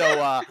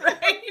 So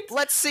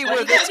let's see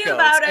where this goes.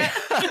 About it?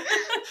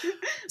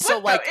 So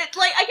like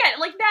again,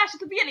 like Nash at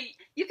the beginning,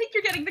 you think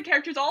you're getting the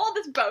characters all on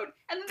this boat,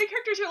 and then the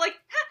characters are like,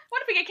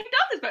 what if we get kicked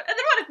off this boat? And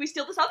then what if we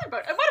steal this other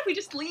boat? And what if we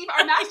just leave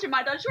our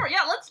mastermind on shore?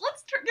 Yeah, let's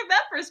give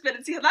that for a spin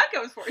and see how that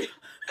goes for you.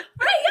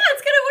 Right, yeah,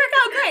 it's gonna work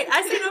out great.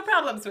 I see no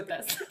problems with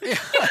this.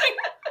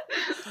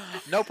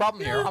 No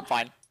problem here. I'm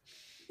fine.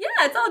 Yeah,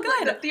 it's all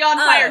good. The on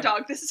fire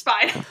dog. This is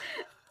fine.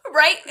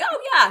 Right? Oh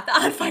yeah, the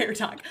on fire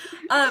dog.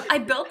 I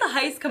built the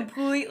heist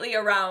completely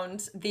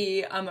around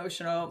the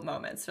emotional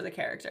moments for the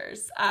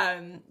characters.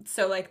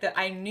 So like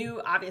I knew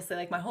obviously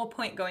like my whole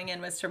point going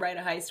in was to write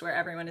a heist where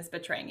everyone is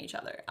betraying each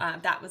other.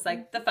 That was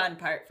like the fun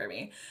part for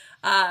me.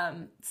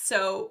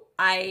 So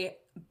I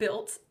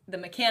built the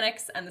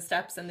mechanics and the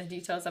steps and the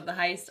details of the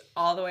heist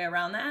all the way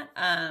around that.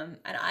 And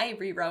I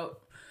rewrote.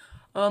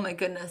 Oh my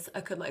goodness, I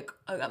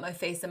got my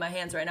face in my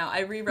hands right now. I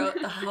rewrote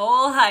the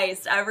whole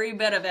heist, every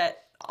bit of it,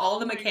 all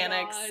the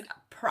mechanics,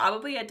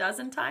 probably a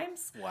dozen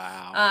times.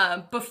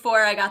 Wow.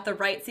 Before I got the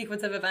right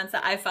sequence of events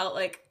that I felt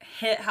like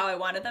hit how I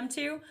wanted them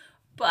to.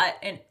 But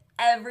in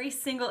every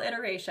single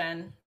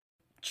iteration,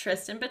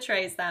 Tristan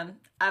betrays them.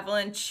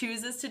 Evelyn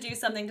chooses to do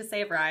something to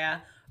save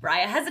Raya.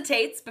 Raya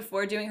hesitates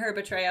before doing her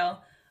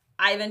betrayal.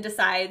 Ivan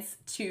decides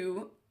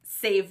to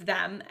save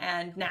them,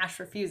 and Nash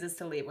refuses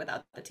to leave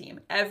without the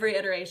team. Every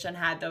iteration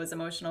had those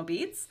emotional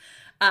beats.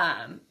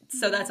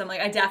 So that's, I'm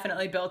like, I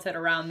definitely built it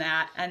around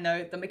that. And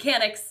the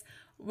mechanics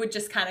would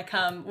just kind of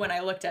come when I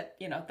looked at,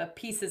 the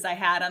pieces I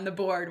had on the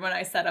board when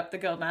I set up the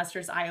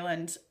Guildmaster's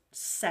Island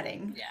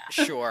setting.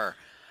 Yeah. Sure.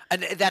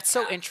 And that's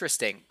so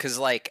interesting because,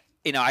 like,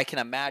 I can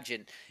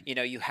imagine,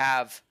 you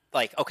have,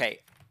 like,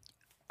 okay,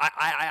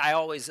 I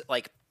always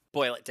like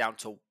boil it down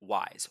to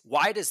whys.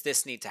 Why does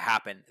this need to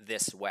happen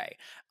this way?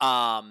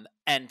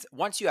 And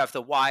once you have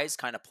the whys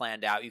kind of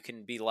planned out, you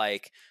can be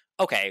like,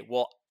 okay,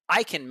 well,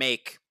 I can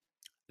make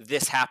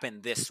this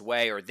happen this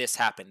way or this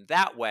happen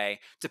that way,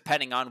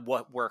 depending on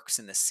what works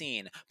in the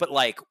scene. But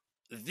like,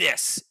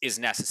 this is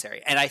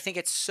necessary. And I think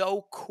it's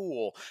so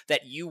cool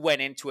that you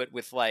went into it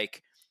with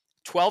like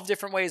 12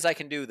 different ways I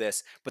can do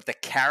this, but the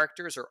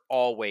characters are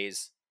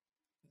always,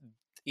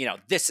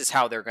 this is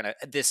how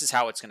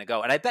it's gonna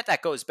go. And I bet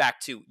that goes back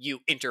to you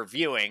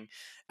interviewing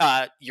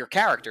your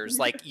characters,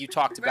 like you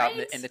talked about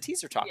Right? in the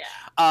teaser talk.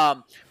 Yeah.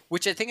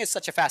 Which I think is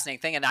such a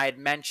fascinating thing. And I had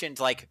mentioned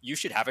like you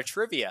should have a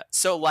trivia.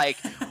 So like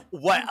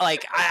what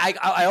like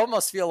I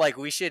almost feel like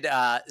we should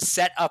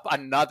set up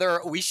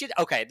another.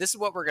 Okay, this is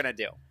what we're gonna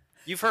do.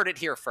 You've heard it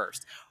here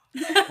first.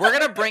 We're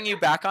gonna bring you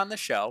back on the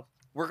show.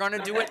 We're going to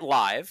do it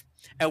live,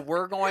 and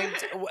we're going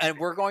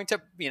to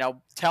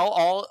tell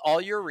all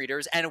your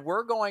readers, and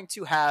we're going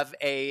to have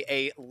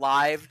a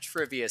live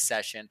trivia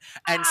session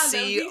and That would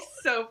see. be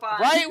so fun.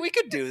 Right, we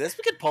could do this.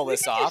 We could pull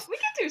this off. We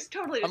could do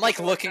totally. I'm like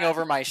looking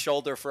over my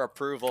shoulder for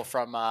approval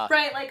from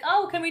Right, like,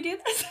 oh, can we do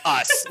this?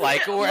 us.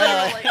 Like, we're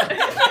Literally. like,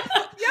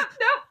 Yep.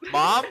 Nope.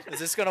 Mom, is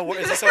this gonna work?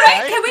 Is this okay?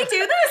 Right, can we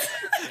do this?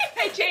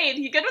 Hey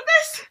Jane, you good with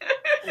this?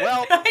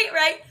 Well,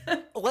 right.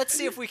 let's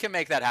see if we can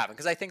make that happen,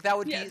 because I think that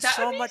would be that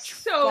so would be much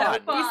so fun.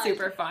 That would be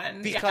super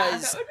fun.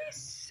 Because That would be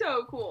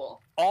so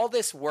cool. all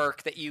this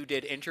work that you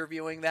did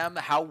interviewing them,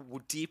 how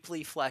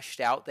deeply fleshed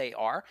out they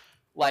are,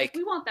 like,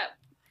 We want that.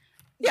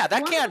 yeah,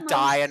 that one of can't the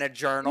die most- in a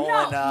journal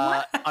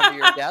No, and under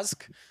your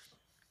desk.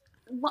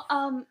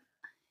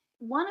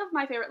 One of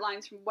my favorite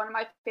lines from one of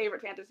my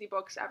favorite fantasy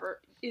books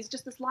ever is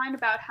just this line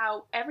about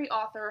how every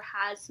author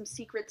has some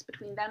secrets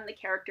between them and the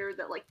character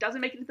that like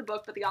doesn't make it into the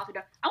book, but the author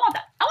does. I want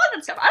that. I want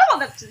that stuff. I don't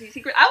want that to be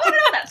secret. I want to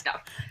know that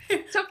stuff.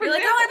 So for You're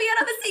like, I example, want to be on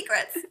all the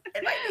secrets.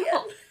 It might be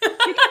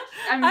it.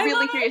 I'm I really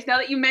love curious now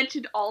that you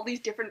mentioned all these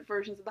different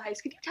versions of the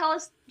heist. Could you tell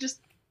us just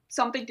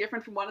something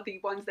different from one of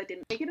the ones that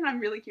didn't make it? And I'm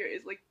really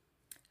curious, like.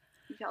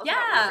 Tell us about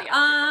one of the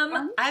other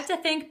ones. I have to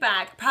think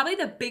back. Probably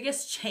the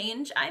biggest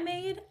change I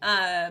made,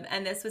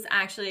 and this was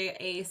actually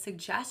a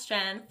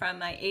suggestion from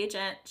my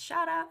agent.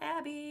 Shout out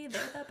Abby,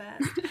 they're the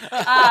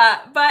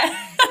best. But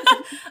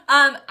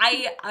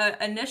I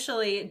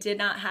initially did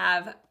not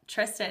have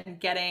Tristan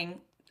getting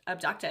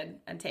abducted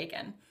and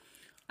taken.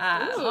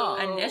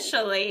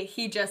 Initially,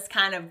 he just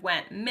kind of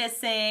went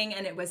missing,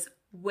 and it was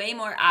way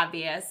more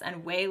obvious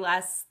and way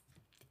less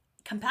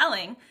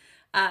compelling.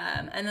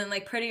 And then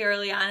like pretty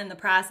early on in the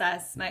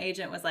process, my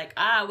agent was like,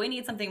 we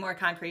need something more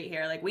concrete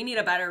here. Like we need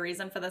a better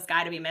reason for this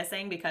guy to be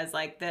missing, because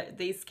like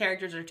these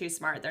characters are too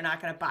smart. They're not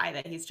going to buy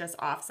that he's just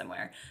off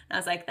somewhere. And I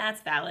was like,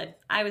 that's valid.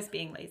 I was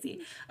being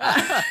lazy.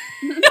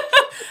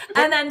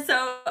 And then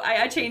so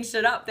I changed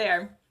it up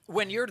there.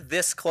 When you're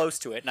this close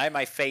to it, and I have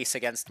my face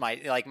against my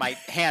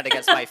hand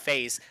against my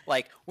face,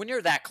 like when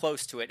you're that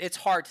close to it, it's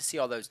hard to see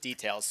all those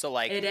details. So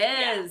like It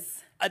is.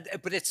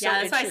 But it's so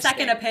that's why interesting.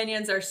 second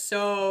opinions are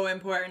so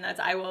important. That's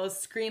I will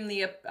scream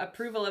the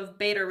approval of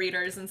beta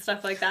readers and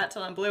stuff like that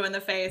till I'm blue in the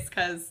face,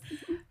 because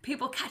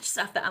people catch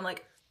stuff that I'm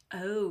like,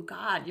 oh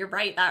God, you're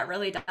right. That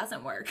really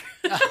doesn't work.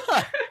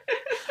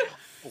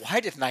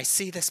 Why didn't I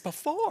see this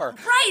before?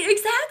 Right,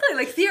 exactly.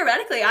 Like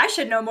theoretically, I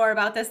should know more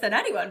about this than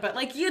anyone, but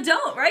like you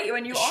don't, right?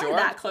 When you Sure. are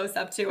that close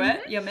up to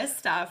it, you miss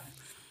stuff.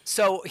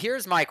 So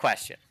here's my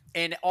question: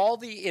 in all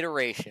the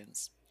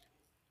iterations,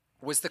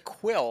 was the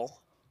quill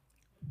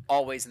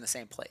always in the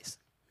same place?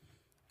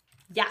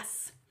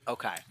 Yes,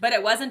 Okay. but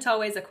it wasn't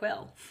always a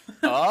quill.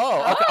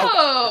 Oh, okay.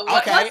 Oh,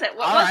 what Okay. was it?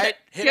 What All was right. it?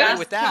 Hit Yes, me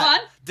with come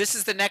that. on. This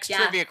is the next Yeah.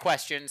 trivia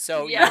question.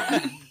 So Yeah.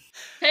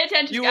 Pay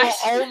attention, you guys.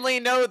 will only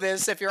know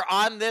this if you're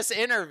on this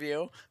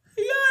interview.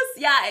 Yes.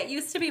 Yeah, it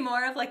used to be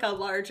more of like a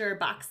larger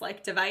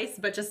box-like device,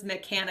 but just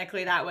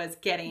mechanically that was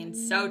getting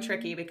so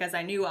tricky because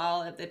I knew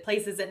all of the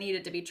places it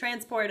needed to be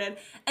transported,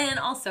 and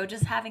also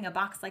just having a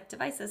box-like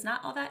device is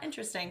not all that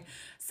interesting.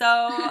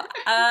 So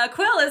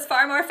quill is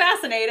far more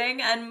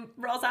fascinating and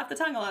rolls off the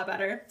tongue a lot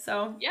better.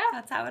 So Yeah.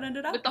 that's how it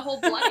ended up. With the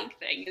whole blood ink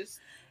thing is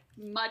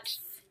much.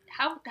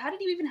 How did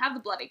you even have the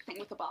blood ink thing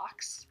with the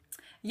box?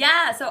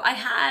 Yeah, so I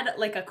had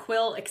like a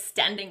quill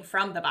extending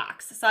from the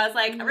box. So I was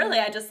like, really,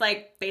 I just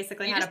like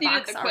basically You had just a needed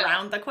box the quill.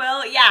 around the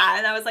quill. Yeah,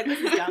 and I was like, this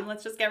is dumb.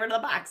 Let's just get rid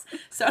of the box.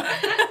 So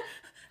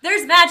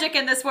there's magic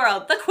in this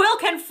world. The quill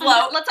can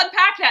float. Let's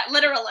unpack that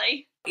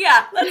literally.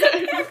 Yeah, let's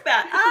unpack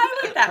that.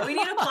 I like that. We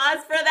need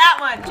applause for that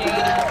one,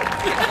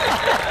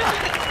 Jane.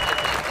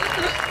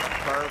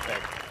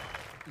 Perfect.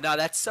 No,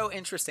 that's so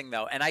interesting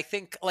though. And I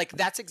think like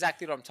that's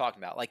exactly what I'm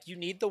talking about. Like you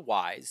need the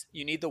whys,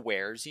 you need the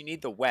wheres, you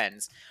need the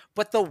whens,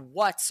 but the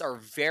whats are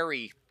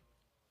very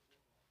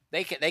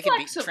they can be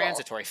Flexible.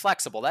 transitory,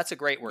 flexible. That's a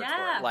great word for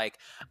Yeah. it. Like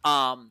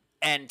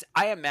and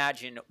I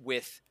imagine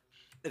with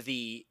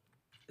the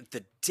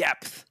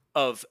depth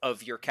of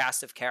your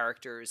cast of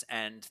characters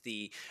and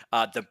the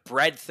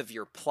breadth of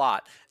your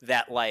plot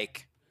that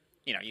like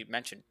you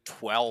mentioned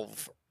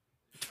 12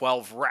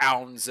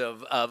 rounds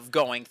of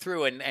going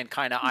through and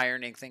kind of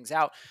ironing things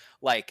out.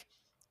 Like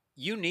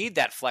you need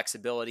that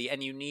flexibility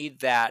and you need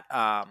that,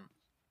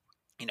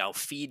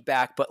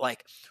 feedback. But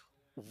like,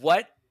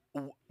 what,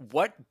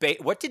 what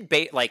did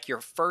beta, like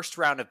your first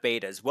round of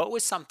betas, what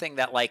was something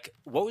that like,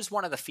 what was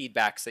one of the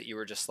feedbacks that you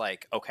were just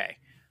like, okay,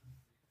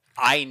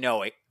 I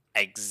know it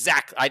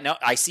exactly.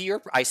 I see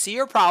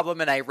your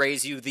problem and I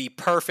raise you the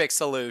perfect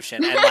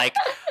solution. And like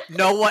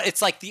no one,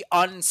 it's like the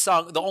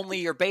unsung, the only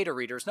your beta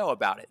readers know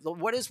about it.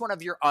 What is one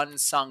of your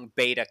unsung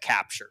beta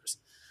captures?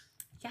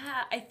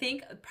 Yeah, I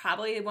think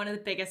probably one of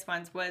the biggest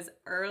ones was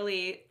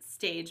early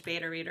stage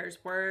beta readers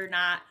were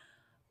not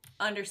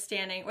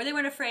understanding, or they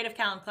weren't afraid of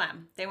Callum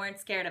Clem. They weren't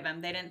scared of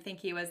him. They didn't think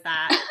he was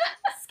that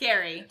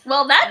scary.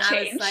 Well, that and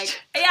changed.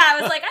 I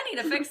was like, I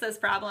need to fix this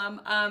problem.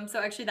 So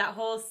actually that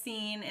whole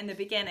scene in the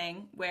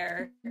beginning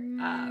where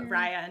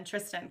Raya and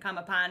Tristan come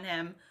upon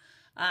him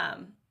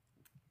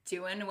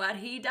doing what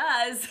he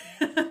does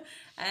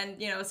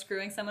and,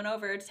 screwing someone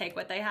over to take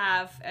what they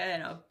have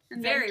in a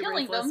very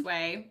ruthless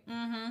way.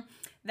 Mm-hmm.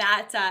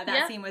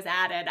 That scene was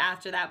added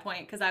after that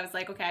point because I was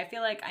like, okay, I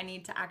feel like I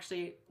need to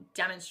actually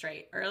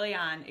demonstrate early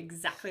on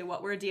exactly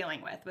what we're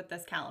dealing with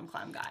this Callum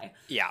Clem guy.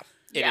 Yeah.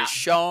 It is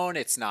shown.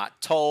 It's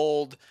not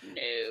told.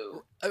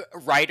 No.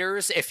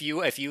 Writers, if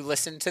you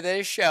listen to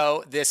this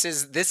show, this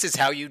is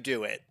how you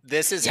do it.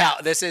 This is how.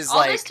 This is all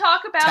like this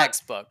talk about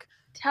textbook.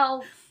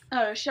 Show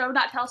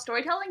not tell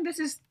storytelling.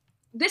 This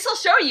will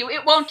show you.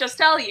 It won't just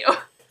tell you.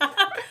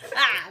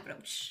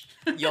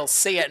 You'll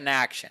see it in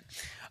action.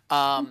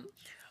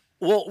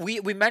 Well,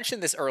 we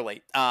mentioned this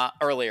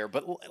earlier,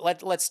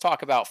 but let's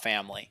talk about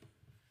family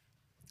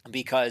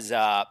because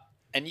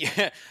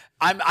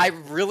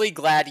I'm really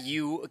glad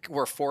you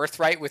were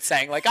forthright with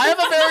saying like I have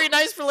a very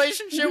nice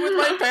relationship with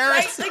my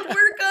parents. Right? Like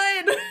we're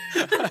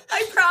good.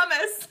 I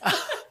promise.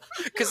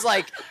 Because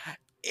like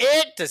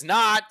it does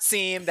not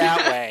seem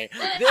that way.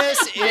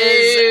 This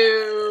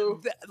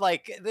is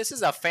this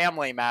is a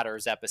Family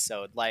Matters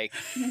episode. Like,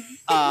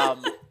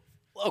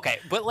 okay,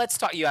 but let's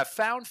talk. You have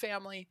found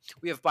family.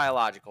 We have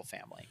biological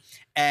family,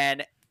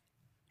 and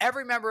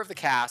every member of the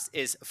cast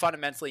is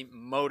fundamentally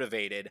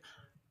motivated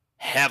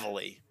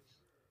heavily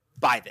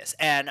by this.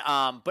 And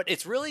but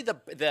it's really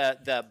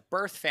the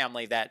birth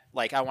family that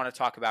like I want to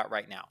talk about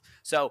right now.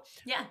 So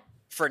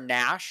for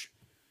Nash,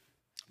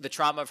 the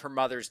trauma of her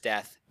mother's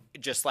death,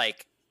 just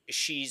like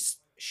she's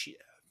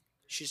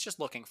just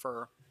looking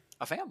for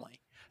a family.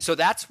 So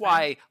that's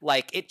why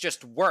like it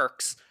just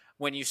works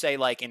when you say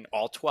like in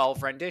all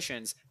 12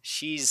 renditions,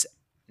 she's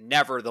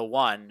never the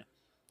one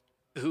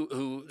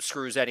who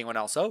screws anyone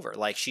else over.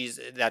 Like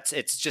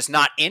it's just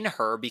not in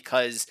her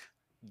because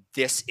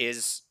this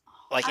is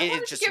like I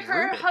wanted it's just to give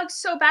her rooted. a hug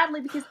so badly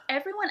because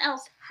everyone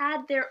else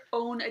had their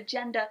own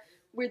agenda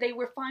where they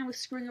were fine with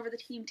screwing over the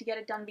team to get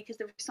it done because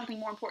there was something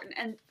more important.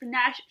 And for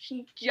Nash,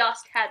 she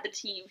just had the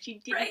team. She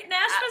didn't. Right,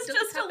 Nash was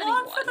just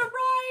along for the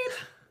ride.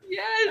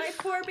 Yes. My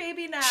poor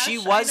baby Nash. She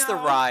was the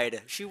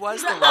ride. She's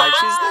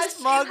the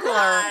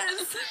smuggler.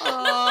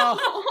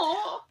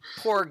 Oh,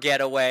 poor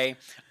getaway.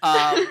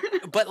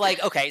 But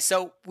like, okay,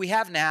 so we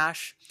have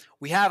Nash,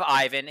 we have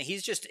Ivan.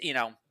 He's just,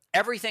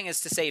 everything is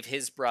to save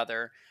his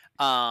brother.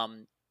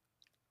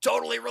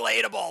 Totally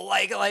relatable.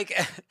 Like,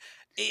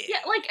 yeah,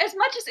 like as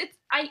much as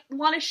I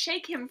want to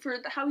shake him for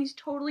how he's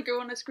totally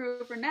going to screw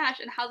over Nash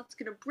and how that's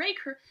going to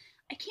break her.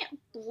 I can't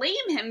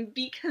blame him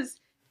because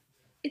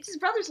it's his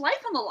brother's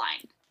life on the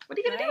line. What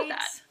are you going to do with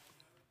that?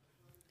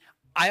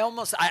 I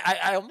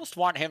almost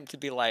want him to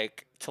be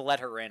like, to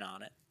let her in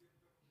on it.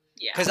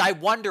 Yeah. Because I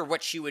wonder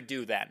what she would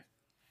do then.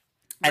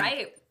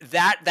 And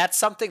that's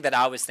something that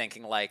I was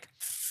thinking like,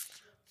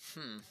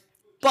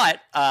 But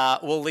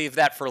we'll leave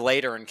that for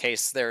later in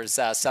case there's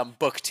some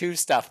book 2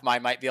 stuff I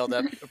might be able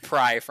to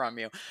pry from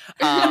you.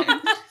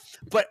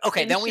 But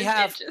okay, then we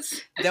have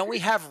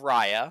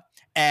Raya,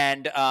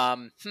 and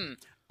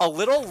a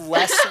little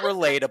less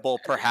relatable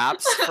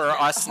perhaps for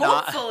us.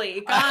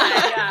 Hopefully, God,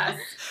 yes.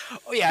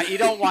 Oh yeah, you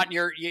don't want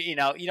you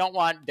don't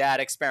want dad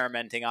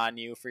experimenting on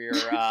you for your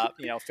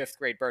 5th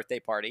grade birthday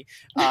party,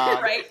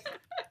 right?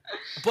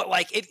 But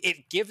like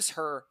it gives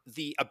her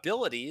the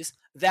abilities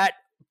that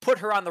put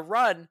her on the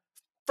run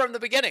from the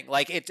beginning.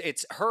 Like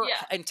it's her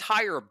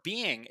entire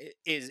being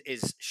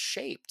is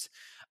shaped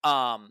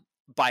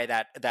by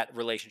that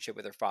relationship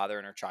with her father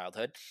in her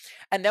childhood.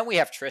 And then we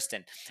have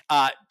Tristan,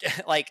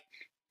 like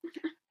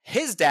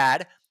his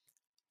dad.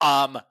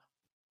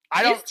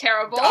 He's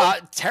terrible.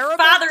 Terrible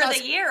father of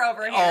the year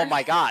over here. Oh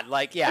my God!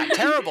 Like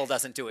terrible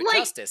doesn't do it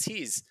justice.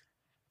 He's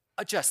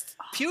just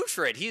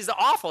putrid. He's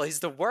awful. He's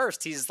the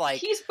worst. He's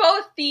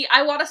both the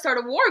I want to start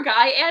a war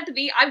guy and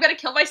the I'm gonna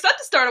kill my son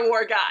to start a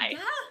war guy. Yeah,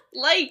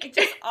 like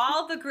just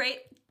all the great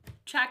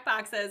check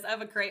boxes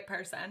of a great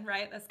person,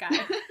 right? This guy,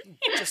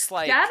 just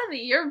like dad of the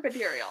year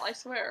material. I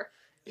swear.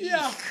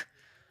 Yeah,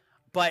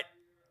 but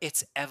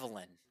it's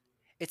Evelyn.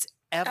 It's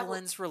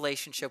Evelyn's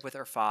relationship with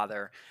her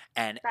father,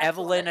 and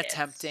Evelyn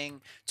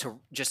attempting to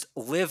just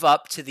live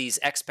up to these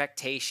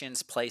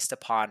expectations placed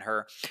upon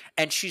her.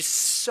 And she's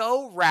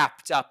so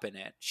wrapped up in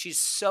it. She's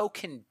so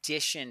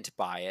conditioned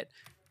by it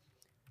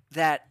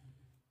that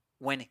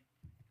when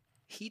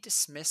he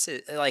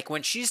dismisses, like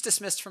when she's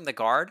dismissed from the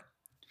guard,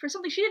 For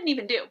something she didn't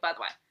even do, by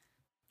the way.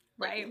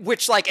 Right.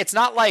 which like it's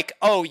not like,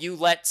 oh, you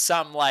let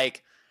some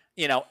like,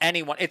 you know,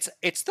 anyone. It's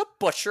the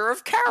butcher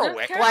of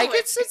Carrick. Like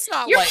it's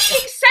not Your like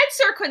fucking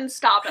censor couldn't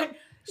stop him.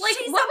 Like,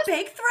 she's what a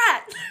big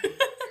threat. And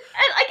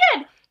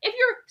again, if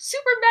your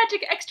super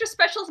magic extra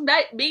special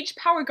mage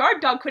power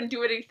guard dog couldn't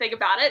do anything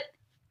about it,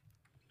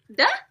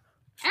 duh?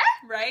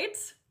 Right?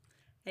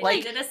 They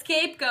Like- needed a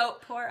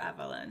scapegoat. Poor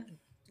Evelyn.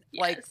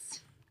 Like-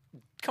 Yes.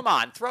 come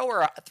on, throw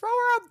her a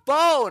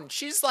bone.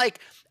 She's like,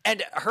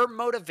 and her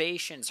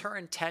motivations, her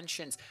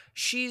intentions,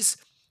 she's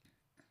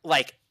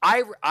like,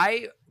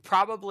 I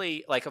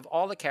probably, like, of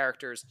all the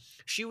characters,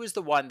 she was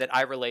the one that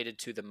I related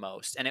to the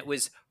most, and it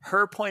was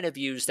her point of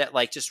views that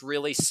like just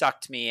really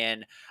sucked me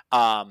in.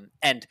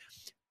 And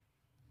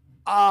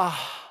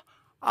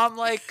I'm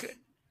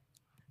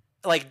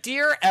like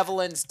dear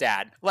Evelyn's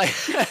dad, like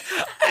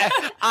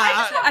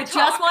I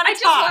just want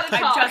to talk.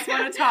 I just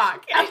want to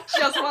talk. I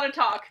just want to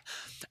talk.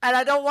 and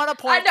I don't want to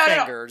point No.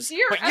 fingers,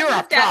 Dear but you're a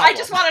Evelyn's problem. dad, I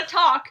just want to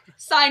talk.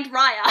 Signed,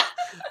 Raya.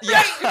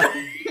 Yeah.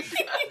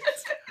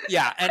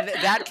 Yeah, and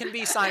that can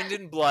be signed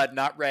in blood,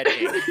 not red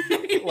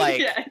ink. Like,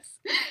 yes.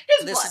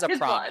 this is a his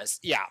promise.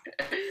 Yeah.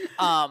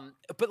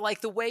 But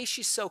like the way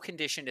she's so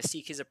conditioned to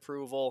seek his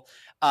approval,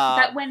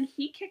 That when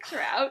he kicks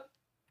her out,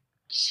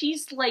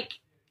 she's like,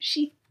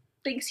 she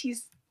thinks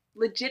he's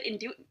legit in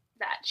doing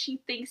that.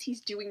 She thinks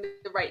he's doing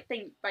the right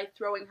thing by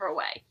throwing her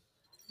away.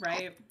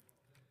 Right.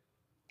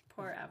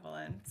 Poor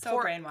Evelyn. So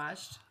Poor-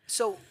 brainwashed.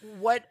 so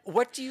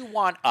what do you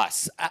want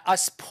us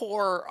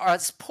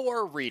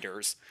poor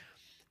readers,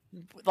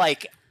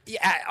 like,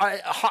 yeah,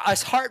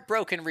 us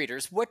heartbroken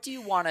readers, what do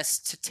you want us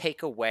to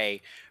take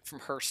away from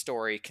her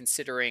story,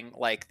 considering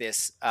like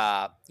this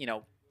you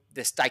know,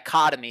 this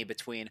dichotomy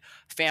between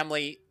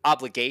family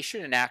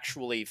obligation and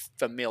actually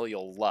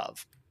familial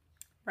love?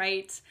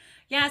 Right.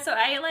 Yeah, so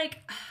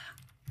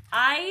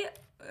I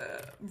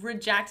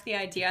reject the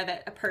idea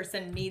that a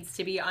person needs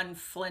to be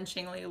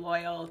unflinchingly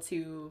loyal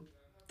to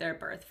their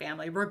birth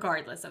family,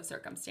 regardless of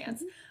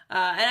circumstance.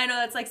 And I know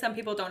that's like some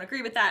people don't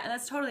agree with that, and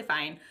that's totally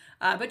fine.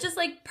 But just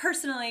like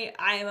personally,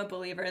 I am a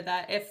believer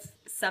that if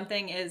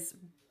something is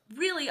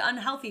really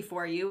unhealthy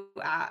for you,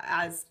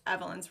 as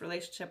Evelyn's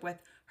relationship with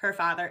her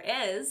father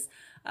is,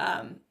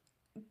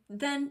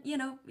 then, you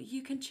know,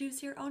 you can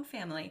choose your own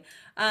family.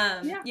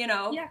 You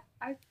know? Yeah,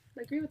 I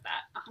agree with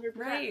that 100%.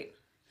 Right.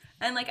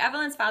 And like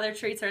Evelyn's father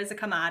treats her as a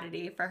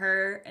commodity for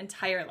her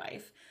entire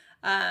life.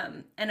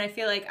 And I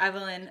feel like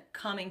Evelyn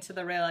coming to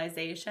the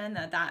realization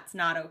that that's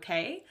not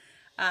okay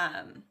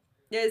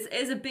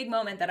is a big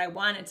moment that I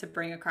wanted to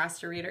bring across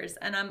to readers.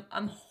 And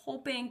I'm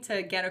hoping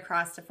to get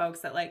across to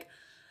folks that like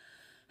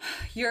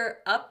your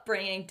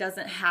upbringing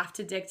doesn't have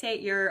to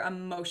dictate your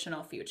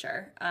emotional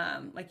future.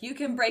 Like you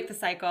can break the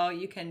cycle,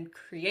 you can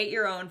create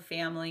your own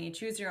family,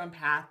 choose your own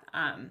path,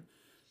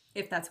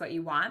 if that's what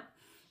you want.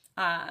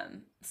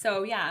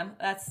 So yeah,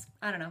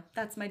 I don't know.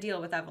 That's my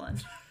deal with Evelyn.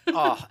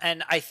 Oh,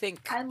 and I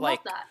think I love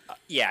like that.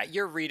 Yeah,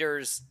 your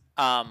readers,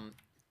 I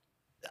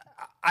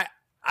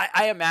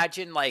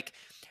imagine like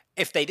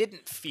if they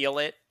didn't feel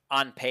it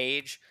on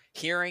page,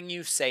 hearing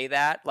you say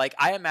that, like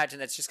I imagine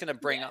that's just gonna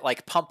bring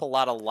like pump a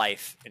lot of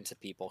life into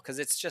people, because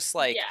it's just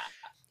like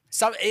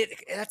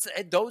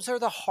those are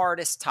the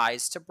hardest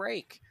ties to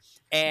break.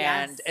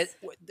 And Yes.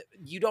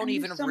 you don't And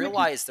even there's so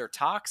realize they're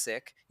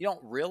toxic. You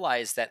don't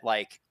realize that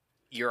like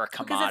you're a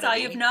commodity. Because it's all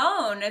you've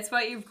known. It's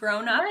what you've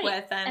grown up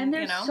with. And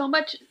there's you know. so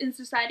much in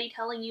society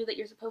telling you that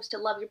you're supposed to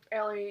love your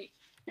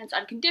parents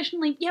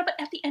unconditionally. Yeah, but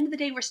at the end of the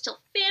day, we're still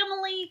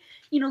family.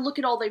 You know, look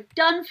at all they've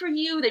done for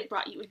you. They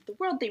brought you into the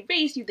world. They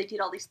raised you. They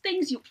did all these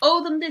things. You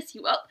owe them this.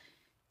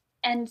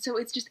 And so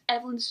it's just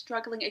Evelyn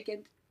struggling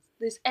against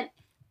this. And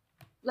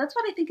that's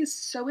what I think is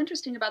so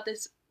interesting about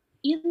this.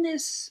 In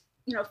this,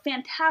 you know,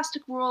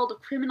 fantastic world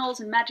of criminals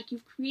and magic,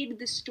 you've created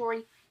this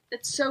story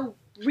that's so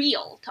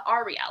real to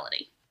our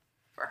reality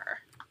for her.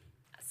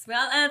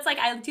 Well, and it's like,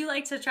 I do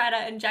like to try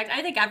to inject,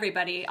 I think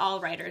everybody,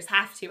 all writers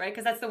have to, right?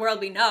 Because that's the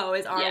world we know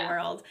is our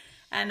world.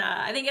 And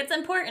I think it's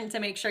important to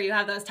make sure you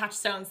have those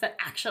touchstones that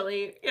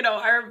actually, you know,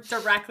 are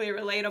directly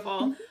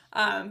relatable,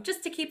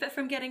 just to keep it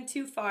from getting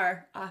too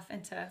far off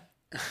into,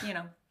 you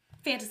know,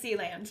 fantasy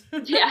land.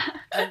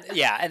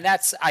 And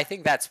I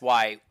think that's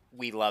why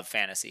we love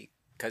fantasy,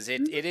 because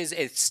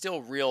it's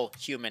still real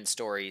human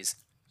stories,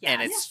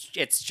 and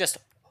it's just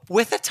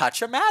with a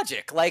touch of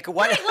magic. Like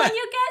what? Right, well,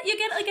 you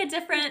get like a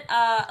different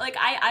like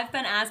I've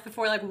been asked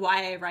before like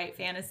why I write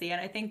fantasy, and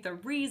I think the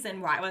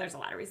reason why, well, there's a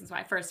lot of reasons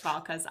why. First of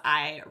all, because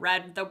I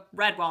read the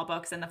Redwall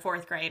books in the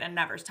 4th grade and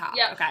never stopped.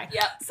 Okay.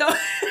 So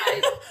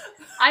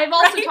I've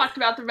also talked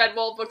about the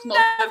Redwall books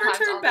multiple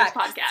times on back.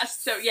 this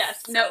podcast. So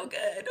yes, so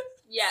good.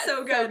 Yes,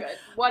 so good.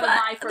 One of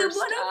my first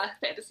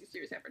fantasy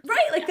series ever.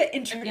 Right, like the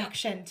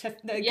introduction to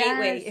the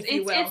gateway, if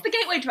you will. It's the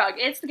gateway drug.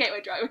 It's the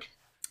gateway drug.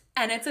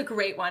 And it's a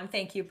great one.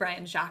 Thank you,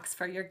 Brian Jacques,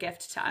 for your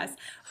gift to us.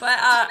 But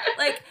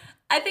like,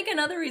 I think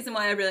another reason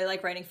why I really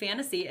like writing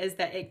fantasy is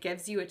that it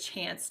gives you a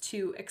chance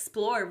to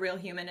explore real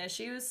human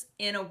issues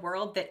in a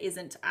world that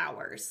isn't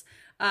ours.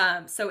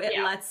 So it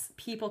Yeah. lets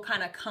people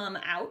kind of come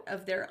out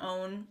of their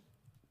own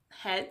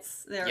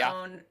heads, their Yeah.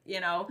 own,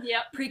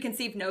 Yep.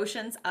 preconceived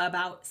notions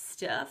about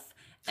stuff,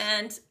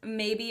 and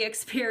maybe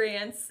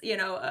experience,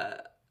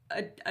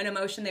 an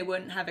emotion they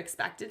wouldn't have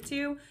expected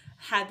to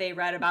had they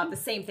read about the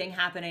same thing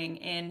happening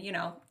in,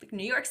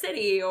 New York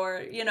City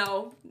or,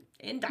 down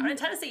in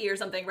Tennessee or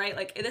something, right?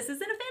 Like, this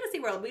is in a fantasy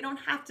world. We don't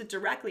have to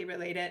directly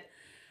relate it.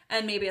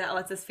 And maybe that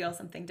lets us feel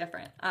something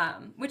different,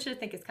 which I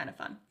think is kind of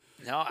fun.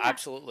 No,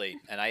 absolutely.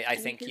 And I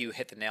think can- you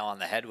hit the nail on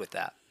the head with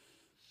that.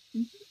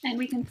 And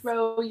we can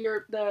throw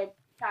the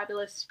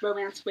fabulous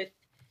romance with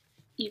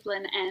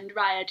Evelyn and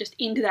Raya just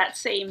into that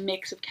same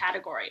mix of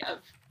category of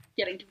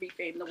getting to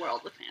reframe the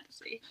world with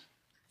fantasy.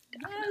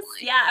 Definitely.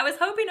 Yes. Yeah, I was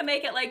hoping to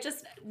make it like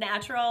just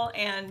natural,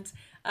 and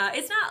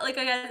it's not like,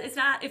 it's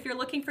not, if you're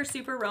looking for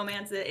super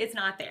romance, it's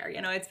not there.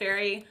 It's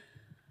very,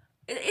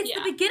 it's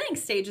the beginning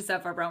stages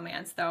of a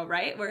romance, though,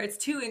 right? Where it's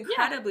two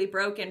incredibly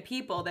broken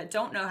people that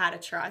don't know how to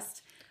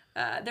trust.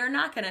 They're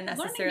not going to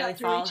necessarily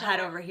fall head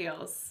over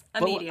heels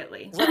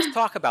immediately. Let's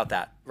talk about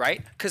that,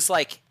 right? Because,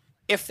 like,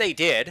 if they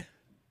did,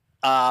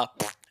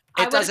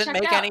 it doesn't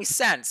make any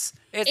sense.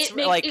 It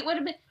would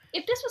have been,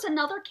 if this was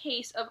another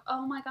case of,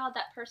 oh my god,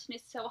 that person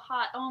is so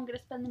hot. Oh, I'm going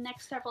to spend the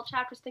next several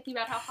chapters thinking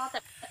about how hot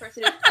that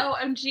person is.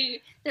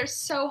 OMG, they're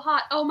so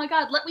hot. Oh my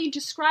god, let me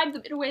describe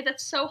them in a way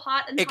that's so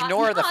hot and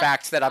ignore hot and the hot.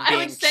 fact that I'm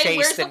being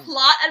chased and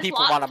people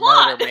want to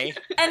murder me.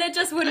 And it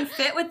just wouldn't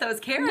fit with those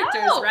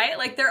characters, right?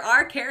 Like, there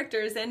are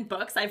characters in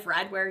books I've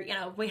read where,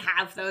 we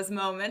have those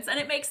moments,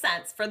 and it makes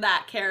sense for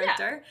that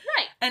character.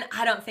 Yeah, right. And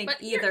I don't think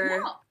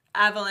either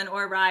Evelyn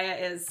or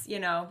Raya is,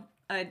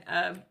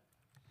 a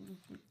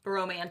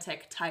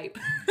romantic type.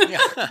 Yeah.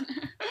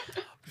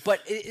 But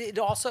it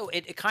also,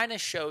 it kind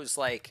of shows,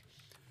 like,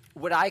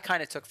 what I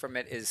kind of took from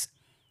it is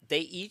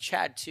they each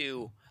had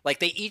to, like,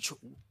 they each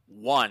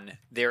won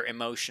their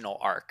emotional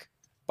arc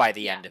by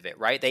the end of it,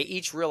 right? They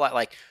each realized,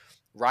 like,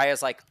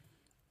 Raya's like,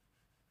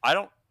 I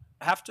don't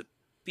have to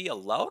be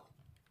alone?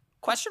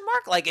 Question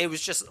mark? Like, it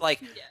was just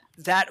like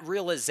that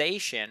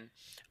realization.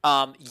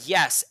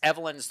 Yes,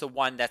 Evelyn's the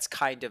one that's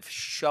kind of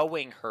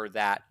showing her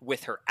that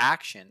with her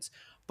actions,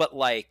 but,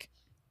 like,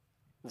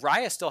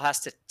 Raya still has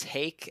to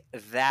take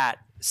that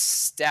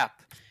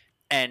step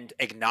and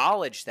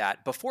acknowledge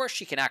that before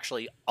she can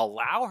actually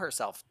allow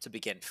herself to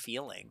begin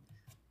feeling.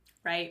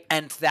 Right.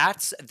 And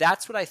that's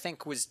what I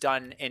think was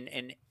done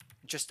in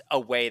just a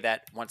way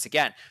that, once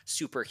again,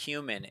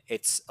 superhuman.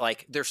 It's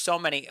like, there's so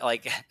many,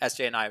 like,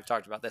 SJ and I have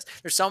talked about this.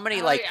 There's so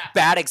many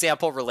bad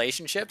example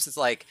relationships. It's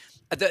like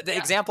the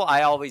example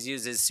I always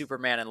use is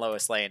Superman and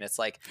Lois Lane. It's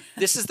like,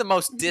 this is the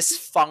most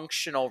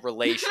dysfunctional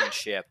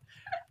relationship.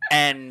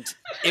 And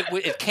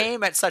it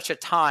came at such a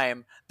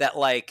time that,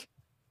 like,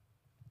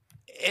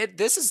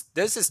 this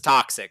is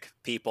toxic,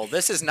 people.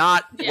 This is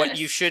not what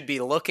you should be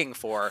looking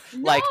for.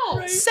 No. Like,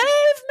 save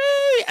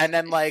me, and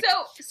then, like,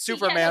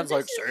 Superman's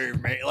like,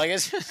 save me. Like,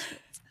 it's just...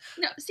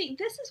 No, see,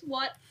 this is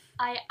what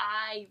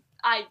I've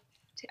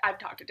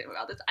talked to Tim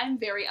about this. I'm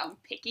very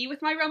picky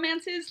with my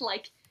romances.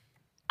 Like,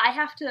 I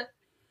have to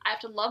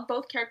love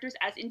both characters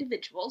as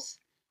individuals.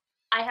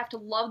 I have to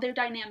love their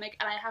dynamic,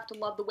 and I have to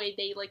love the way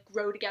they, like,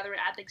 grow together and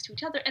add things to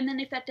each other. And then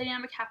if that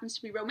dynamic happens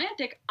to be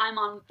romantic, I'm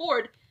on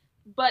board.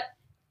 But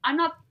I'm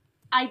not.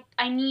 I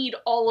need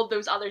all of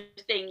those other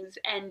things,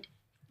 and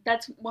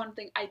that's one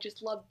thing I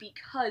just love,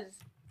 because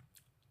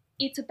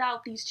it's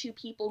about these two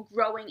people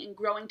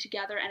growing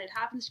together, and it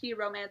happens to be a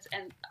romance,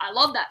 and I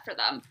love that for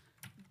them.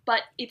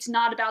 But it's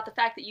not about the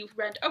fact that you've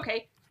read,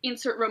 okay,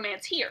 insert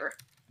romance here.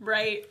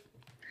 Right.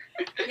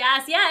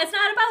 Yes, yeah, it's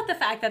not about the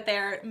fact that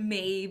they're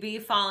maybe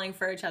falling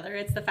for each other.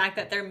 It's the fact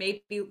that they're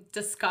maybe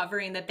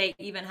discovering that they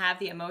even have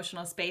the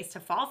emotional space to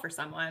fall for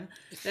someone,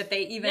 that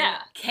they even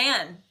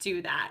can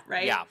do that,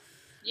 right? Yeah.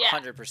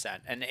 100%.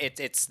 And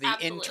it's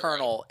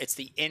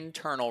the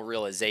internal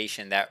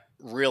realization that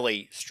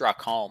really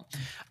struck home.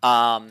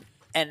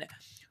 And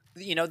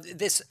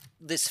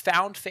this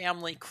found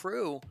family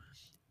crew,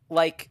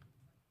 like,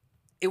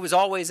 it was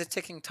always a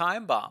ticking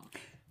time bomb.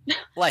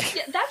 Like,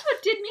 that's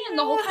what did me in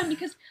the whole time,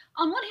 because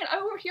on one hand,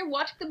 I'm over here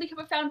watching them become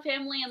a found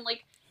family, and,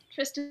 like,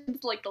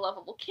 Tristan's, like, the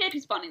lovable kid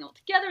who's bonding all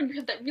together, and you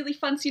have that really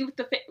fun scene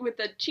with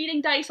the cheating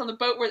dice on the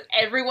boat where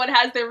everyone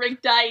has their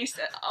rigged dice.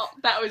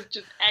 That was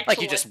just excellent.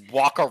 Like, you just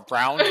walk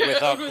around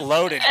with a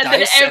loaded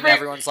dice, and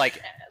everyone's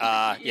like,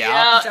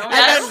 yeah.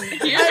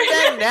 And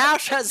then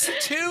Nash has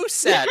 2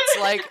 sets.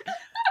 Like,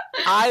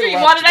 you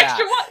want an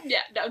extra one?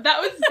 Yeah, no,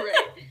 that was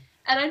great.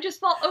 And I'm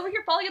just over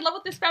here falling in love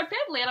with this found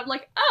family, and I'm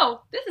like,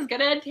 oh, this is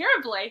gonna end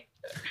terribly.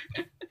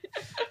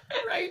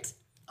 Right.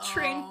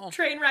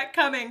 Train wreck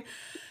coming.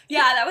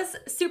 Yeah, that was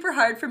super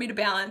hard for me to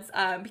balance,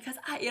 because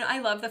I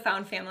love the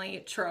found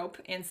family trope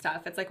in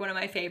stuff. It's like one of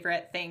my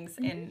favorite things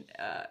in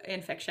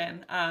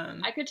fiction.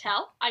 I could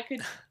tell,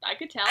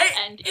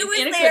 and it was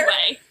in a there. good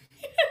way.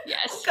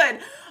 Yes. Good.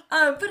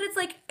 But it's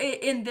like,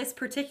 in this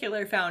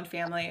particular found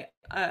family,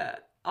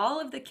 all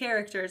of the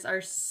characters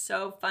are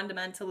so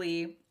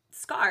fundamentally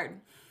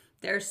scarred.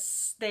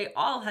 they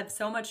all have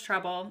so much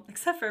trouble,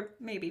 except for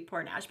maybe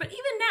poor Nash, but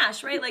even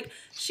Nash, right? Like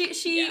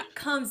she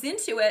comes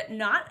into it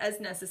not as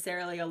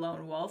necessarily a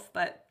lone wolf,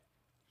 but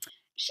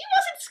she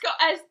wasn't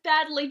as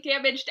badly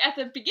damaged at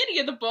the beginning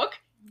of the book.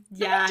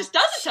 Yeah, just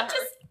does it to her.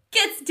 Just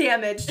gets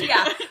damaged.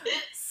 Yeah.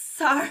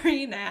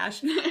 Sorry,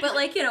 Nash. But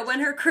like, you know, when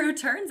her crew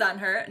turns on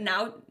her,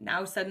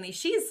 now suddenly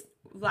she's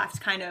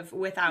left kind of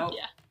without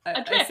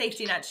a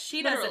safety net.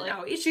 She doesn't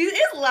know. She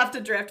is left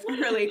adrift,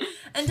 literally,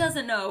 and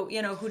doesn't know,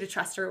 you know, who to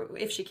trust or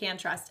if she can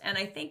trust. And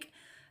I think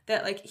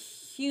that like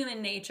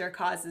human nature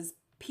causes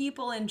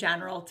people in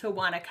general to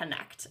want to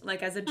connect,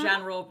 like as a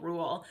general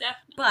rule.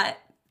 Definitely. But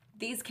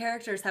these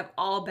characters have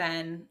all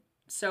been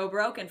so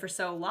broken for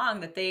so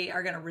long that they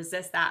are going to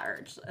resist that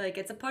urge. Like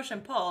it's a push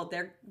and pull.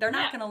 They're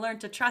not going to learn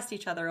to trust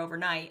each other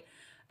overnight,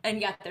 and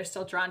yet they're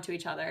still drawn to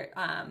each other.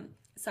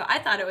 So I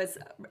thought it was,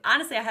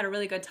 honestly, I had a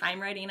really good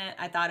time writing it.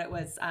 I thought it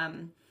was,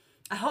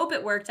 I hope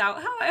it worked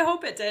out how I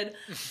hope it did.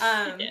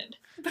 It did.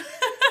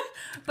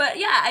 But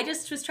yeah, I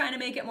just was trying to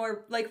make it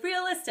more like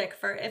realistic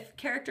for if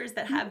characters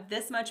that have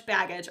this much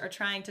baggage are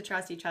trying to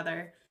trust each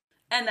other.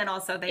 And then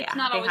also they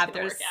have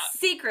their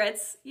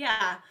secrets.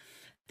 Yeah.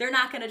 They're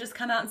not going to just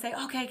come out and say,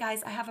 okay,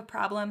 guys, I have a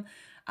problem.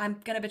 I'm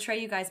going to betray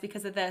you guys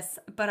because of this,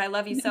 but I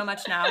love you so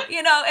much now.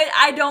 You know,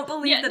 I don't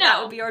believe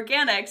that would be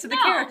organic to the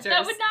characters.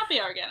 That would not be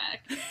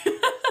organic.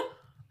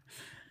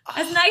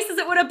 As nice as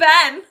it would have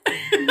been.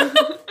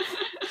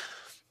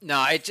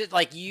 No, it just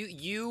like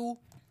you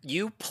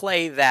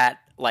play that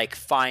like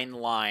fine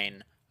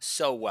line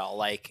so well.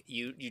 Like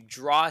you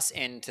draw us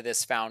into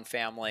this found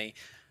family,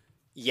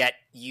 yet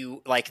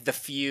you like the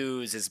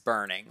fuse is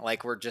burning.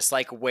 Like we're just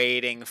like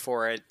waiting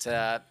for it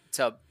to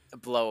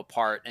blow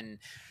apart. And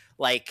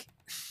like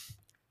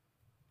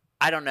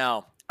I don't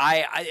know.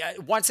 I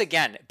once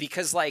again,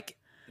 because like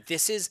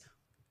this is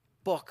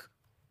book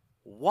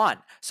 1,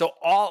 so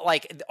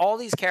all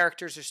these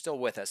characters are still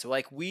with us. So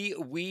like we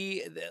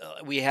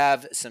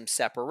have some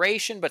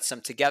separation, but some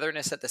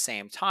togetherness at the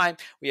same time.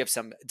 We have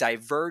some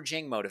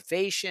diverging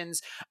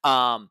motivations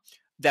that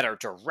are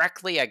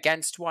directly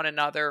against one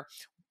another.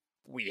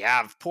 We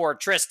have poor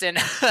Tristan.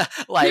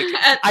 Like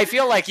I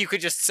feel like you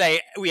could just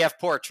say we have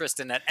poor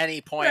Tristan at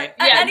any point. Right.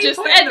 Yeah, and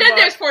then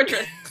there's poor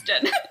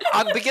Tristan.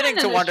 I'm beginning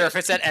to wonder if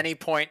it's at any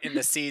point in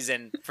the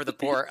season for the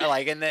poor,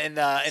 like in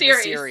the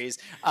series.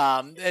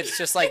 It's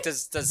just like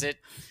does it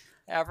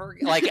ever?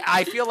 Like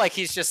I feel like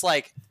he's just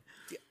like,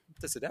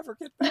 does it ever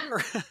get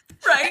better?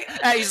 Right.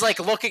 And he's like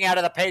looking out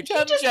of the page.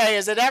 MJ,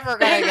 is it ever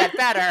going to get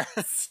better?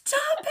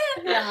 Stop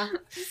it. Yeah.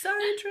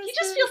 Sorry, Tristan. He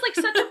just feels like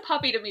such a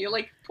puppy to me.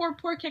 Like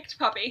poor kicked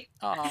puppy.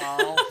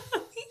 Oh.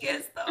 He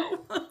is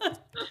though.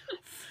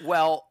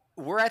 Well,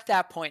 we're at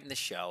that point in the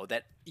show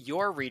that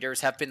your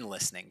readers have been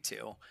listening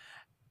to,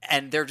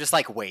 and they're just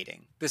like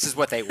waiting. This is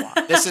what they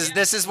want. This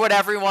is what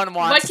everyone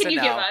wants to know. What can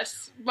you give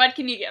us? What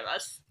can you give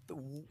us?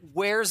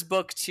 Where's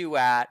book 2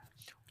 at?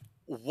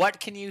 What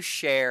can you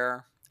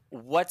share?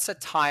 What's a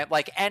time,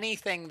 like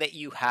anything that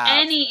you have?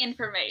 Any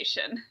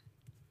information.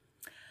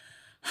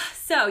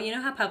 So, you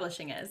know how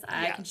publishing is.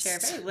 I can share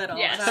very little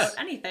Yes. about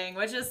anything,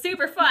 which is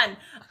super fun.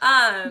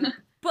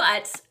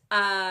 But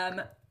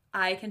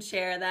I can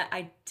share that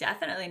I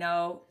definitely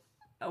know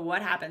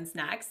what happens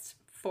next,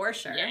 for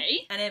sure.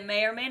 Yay. And it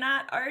may or may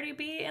not already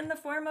be in the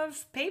form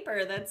of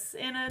paper that's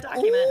in a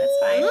document. It's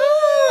fine.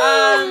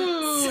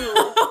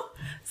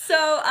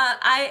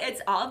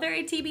 It's all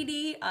very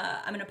TBD.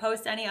 I'm going to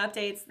post any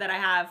updates that I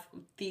have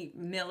the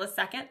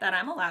millisecond that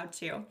I'm allowed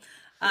to.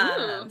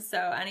 So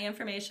any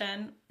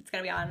information, it's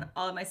going to be on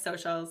all of my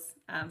socials.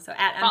 So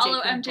at MJ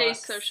Follow Kuhn MJ's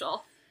Books.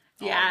 social.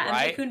 Yeah,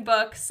 right. MJ Kuhn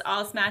Books,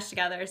 all smashed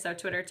together. So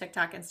Twitter,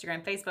 TikTok,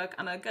 Instagram, Facebook.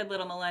 I'm a good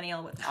little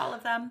millennial with all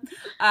of them.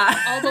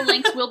 All the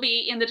links will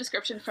be in the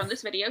description from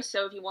this video.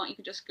 So if you want, you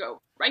can just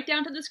go right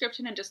down to the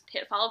description and just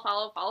hit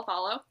follow.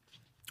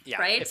 Yeah.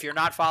 Right? If you're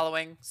not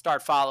following,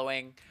 start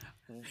following,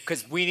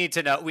 because we need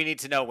to know. We need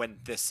to know when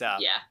this.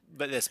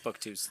 But this book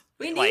 2's.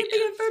 We need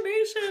the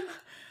information.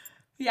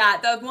 Yeah,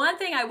 the one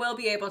thing I will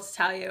be able to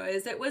tell you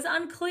is it was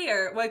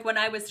unclear. Like when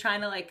I was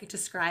trying to like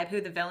describe who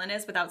the villain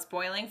is without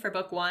spoiling for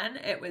book 1,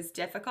 it was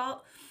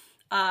difficult.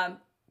 Callum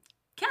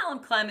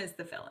Clem is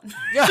the villain.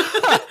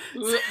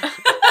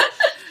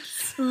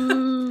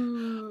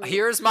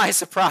 Here's my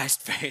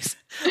surprised face.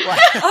 Like,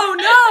 oh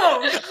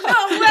no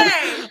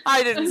way!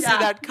 I didn't see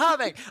that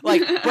coming.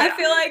 Like, but, I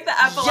feel like the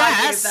epilogue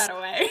gives that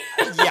away.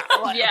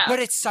 But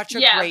it's such a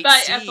great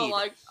seed.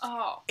 Epilogue.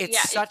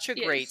 It's such a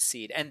great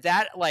seed, and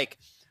that like.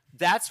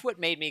 That's what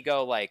made me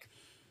go like,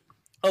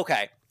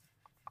 okay,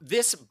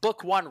 this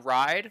book 1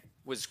 ride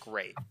was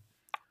great,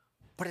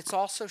 but it's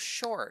also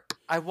short.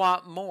 I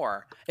want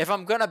more. If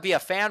I'm going to be a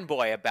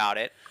fanboy about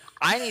it,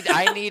 I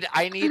need,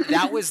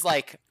 that was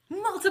like.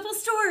 Multiple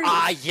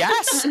stories.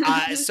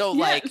 Yes. So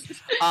like,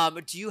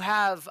 do you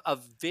have a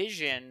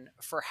vision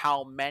for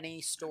how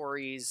many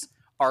stories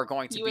are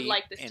going to be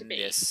in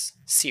this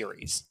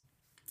series?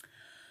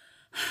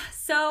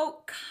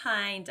 So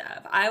kind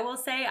of. I will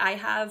say I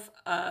have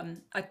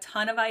a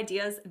ton of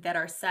ideas that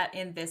are set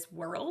in this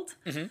world.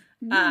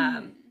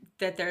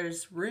 that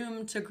there's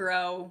room to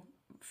grow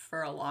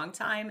for a long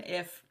time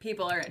if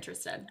people are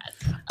interested.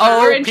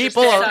 Oh, We're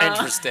people interested. are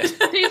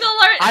interested. People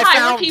are I hi,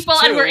 we're found people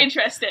two. and we're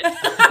interested.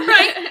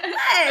 Right?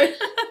 Hey.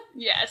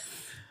 Yes.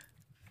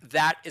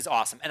 That is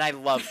awesome. And I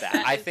love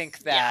that. I think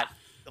that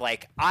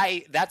like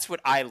that's what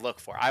I look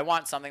for. I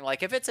want something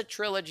like if it's a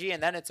trilogy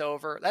and then it's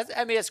over.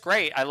 It's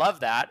great. I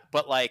love that.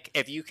 But like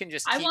if you can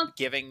just keep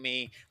giving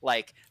me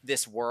like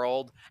this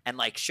world and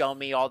like show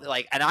me all the,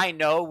 like, and I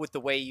know with the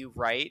way you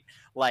write,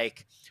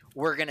 like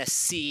we're gonna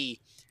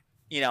see,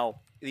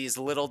 these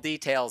little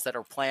details that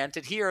are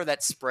planted here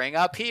that spring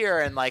up here,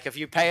 and like if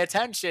you pay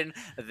attention,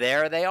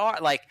 there they are.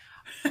 Like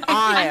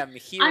I am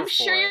here. I'm for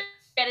sure it. you'll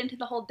get into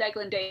the whole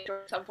Declan Day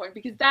story at some point,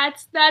 because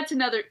that's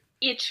another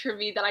itch for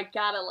me that I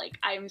gotta like.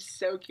 I'm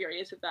so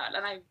curious about,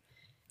 and I'm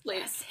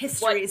like,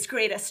 history's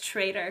greatest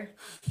traitor.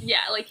 Yeah,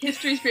 like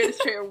history's greatest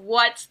traitor.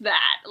 What's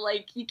that?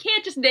 Like you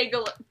can't just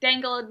dangle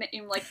a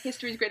name like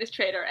history's greatest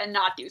traitor and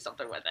not do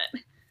something with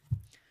it.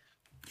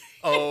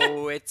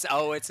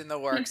 It's in the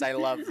works. I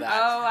love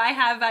that. Oh, I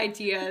have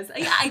ideas.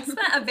 Yeah, I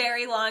spent a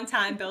very long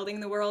time building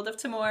the world of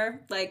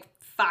Timor, like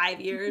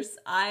 5 years.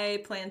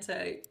 I plan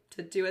to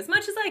do as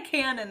much as I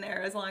can in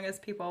there as long as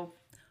people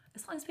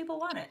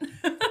want it.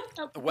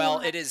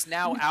 Well, it is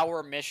now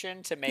our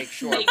mission to make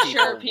sure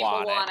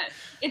people want it.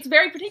 It's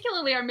very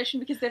particularly our mission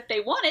because if they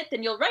want it,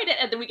 then you'll write it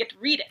and then we get to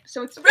read it.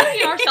 So it's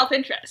really our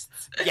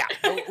self-interests. Yeah.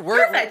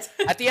 We're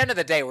at the end of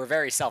the day, we're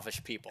very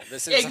selfish people.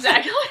 This is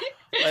exactly.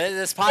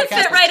 This podcast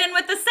fit right in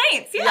with the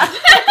Saints. Yeah.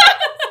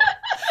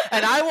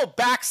 And I will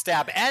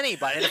backstab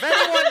anybody. And if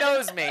anyone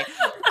knows me,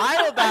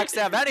 I will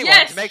backstab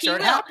anyone to make sure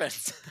it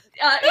happens.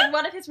 In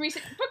one of his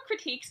recent book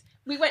critiques,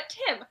 we went,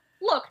 Tim,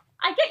 look,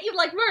 I get you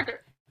like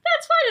murder.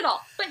 That's fine and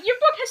all, but your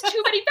book has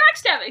too many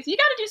backstabbings. You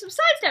got to do some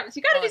side stabbings.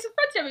 You got to do some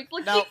front stabbings.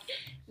 Like, no.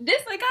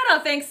 I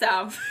don't think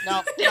so.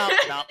 No.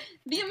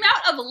 The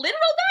amount of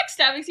literal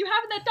backstabbings you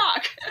have in that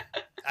doc.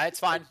 It's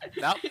fine.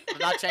 No, I'm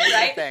not changing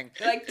anything.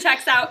 Like,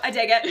 checks out. I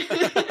dig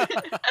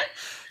it.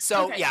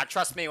 So, yeah,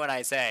 trust me when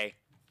I say.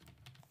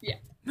 Yeah.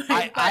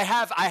 I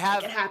have.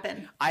 Make it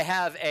happen. I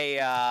have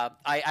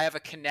I have a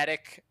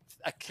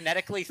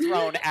kinetically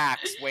thrown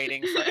axe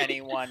waiting for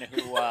anyone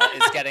who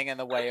is getting in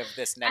the way of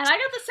this next. And I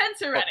got the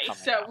sensor ready,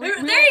 so there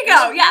you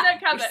go. Yeah,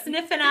 you're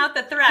sniffing out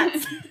the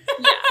threats.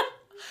 Yeah.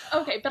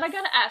 Okay, but I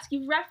gotta ask.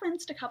 You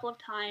referenced a couple of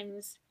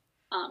times,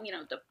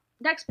 the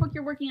next book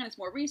you're working on is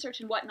more research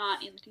and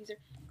whatnot in the teaser.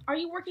 Are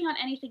you working on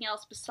anything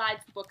else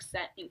besides the book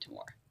set in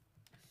Timor?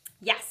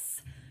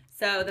 Yes.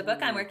 So the book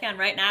I'm working on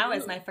right now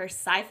is my first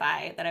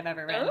sci-fi that I've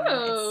ever written.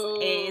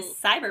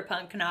 It's a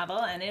cyberpunk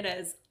novel, and it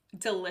is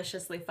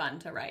deliciously fun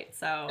to write.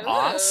 So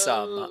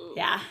awesome.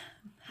 Yeah.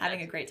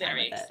 Having a great time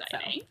with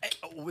exciting. it.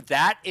 So.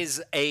 That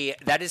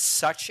is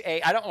such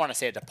a, I don't want to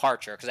say a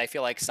departure because I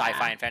feel like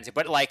sci-fi and fantasy,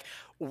 but like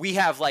we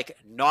have like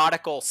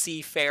nautical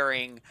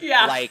seafaring,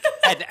 like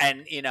and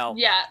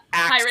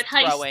pirate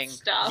throwing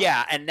stuff.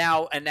 Yeah, and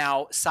now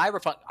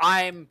cyberpunk.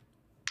 I'm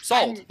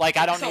sold. I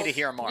don't need to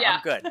hear more. Yeah.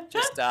 I'm good.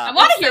 Just I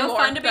want to hear more. It's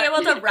fun to be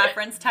able to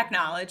reference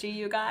technology,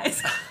 you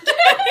guys.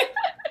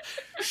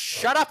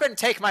 Shut up and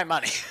take my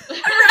money.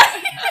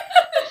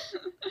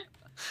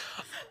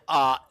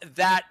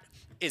 That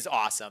is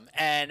awesome.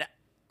 And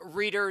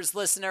readers,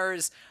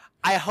 listeners,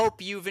 I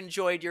hope you've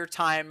enjoyed your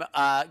time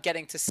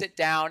getting to sit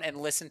down and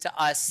listen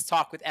to us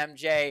talk with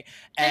MJ.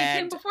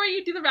 And Tim, before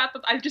you do the wrap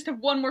up, I just have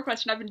one more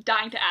question I've been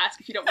dying to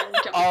ask. If you don't mind me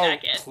jumping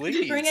back in,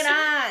 please bring it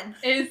on.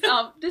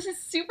 This is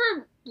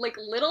super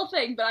little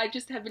thing, but I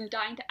just have been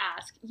dying to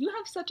ask. You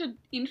have such an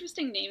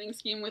interesting naming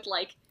scheme with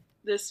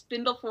the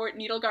Spindlefort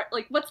Needleguard.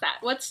 What's that?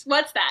 What's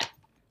that?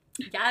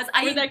 Yes,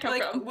 Where'd that come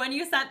from? When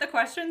you sent the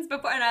questions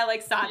before, and I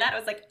saw that, I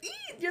was like,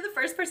 "You're the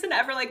first person to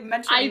ever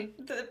mention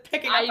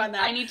picking up on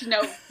that." I need to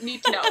know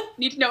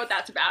what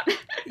that's about.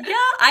 Yeah,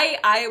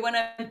 I when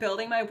I'm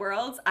building my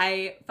worlds,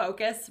 I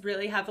focus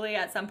really heavily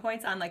at some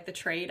points on the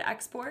trade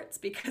exports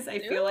because I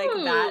feel like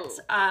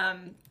that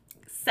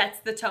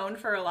sets the tone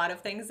for a lot of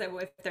things that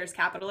if there's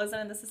capitalism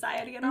in the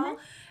society at all.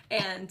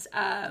 And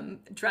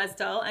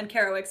Dresdel and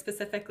Kerouac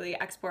specifically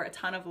export a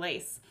ton of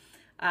lace.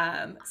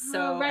 And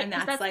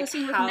that's the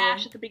scene with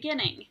Nash at the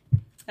beginning.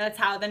 That's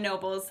how the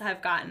nobles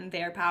have gotten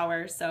their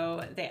power.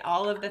 So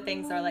all of the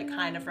things are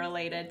kind of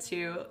related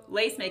to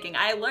lace making.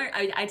 I learned,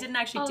 I didn't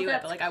actually do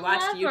it, but I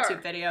watched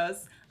YouTube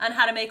videos on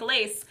how to make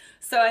lace.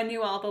 So I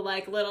knew all the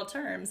little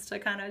terms to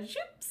kind of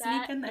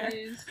sneak in there. That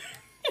is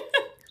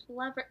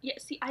clever. Yeah,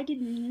 see, I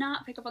did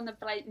not pick up on that,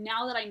 but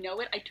now that I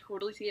know it, I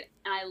totally see it,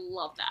 and I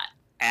love that.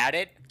 Add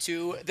it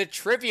to the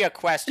trivia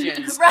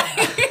questions.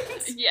 Right.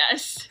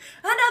 Yes.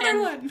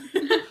 Another one.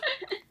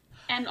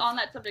 And on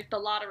that subject, the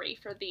lottery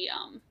for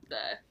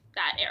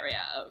that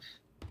area of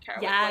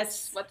Kerouac.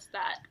 Yes. What's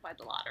that? Why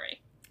the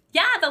lottery?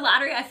 Yeah, the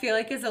lottery I feel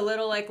is a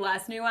little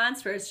less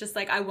nuanced, where it's just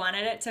I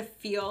wanted it to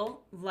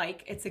feel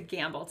like it's a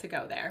gamble to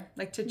go there.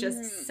 To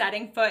just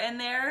setting foot in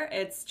there,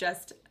 it's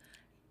just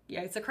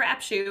it's a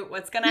crapshoot.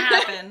 What's gonna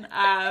happen?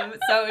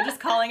 So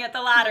just calling it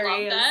the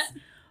lottery is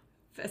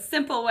a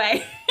simple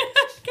way.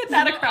 Get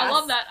that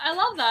across. I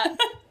love that.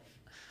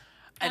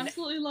 And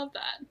Absolutely love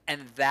that.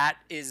 and that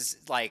is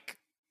like,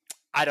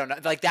 I don't know,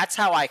 like that's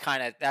how I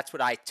kind of, that's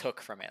what I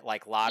took from it.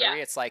 Like lottery,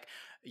 Yeah. it's like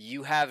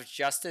you have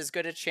just as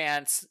good a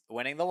chance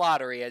winning the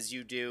lottery as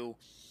you do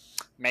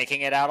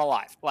making it out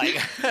alive. Like,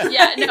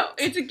 Yeah, no,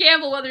 it's a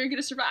gamble whether you're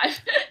gonna survive.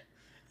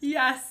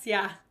 Yes,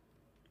 yeah.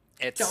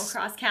 it's Don't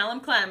cross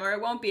Callum Clem or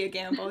it won't be a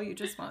gamble. You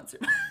just won't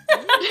survive.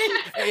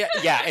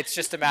 yeah, it's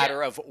just a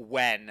matter of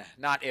when,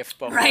 not if,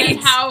 but Right. when.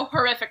 And how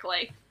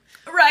horrifically.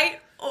 Right.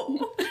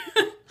 Oh.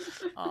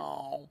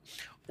 Oh,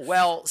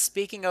 well,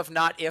 speaking of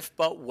not if,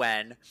 but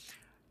when,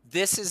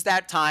 this is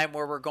that time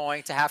where we're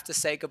going to have to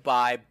say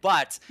goodbye.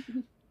 But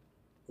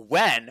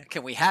when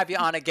can we have you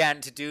on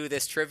again to do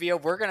this trivia?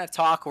 We're going to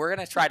talk. We're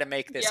going to try to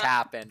make this Yeah.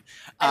 happen.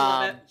 I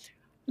love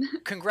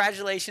it.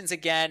 Congratulations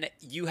again.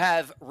 You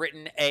have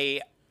written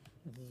a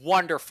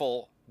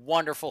wonderful,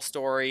 wonderful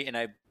story in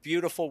a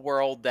beautiful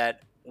world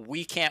that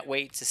we can't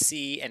wait to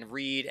see and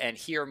read and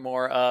hear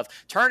more of.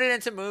 Turn it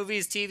into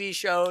movies, TV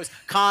shows,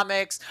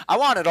 comics. I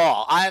want it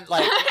all.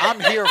 I'm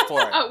here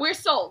for it. Oh, we're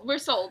sold. We're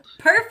sold.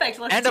 Perfect.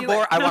 Let's And do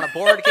it. I want a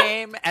board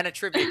game and a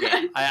trivia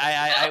game.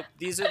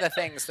 These are the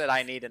things that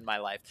I need in my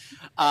life.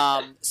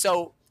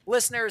 So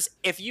listeners,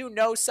 if you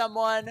know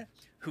someone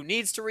who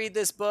needs to read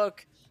this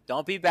book,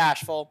 don't be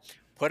bashful.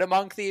 Put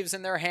Among Thieves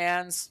in their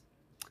hands.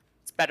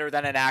 It's better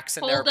than an axe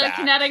in their Hold a back.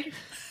 kinetic.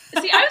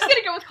 See, I was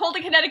gonna go with hold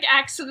a kinetic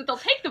axe so that they'll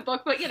take the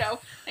book, but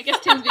I guess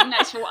Tim's being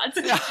nice for once.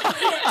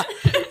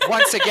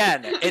 Once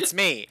again, it's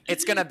me.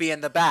 It's gonna be in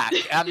the back.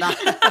 I'm not.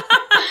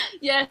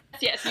 Yes,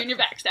 you and your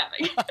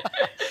backstabbing.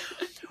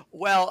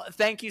 Well,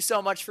 thank you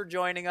so much for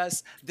joining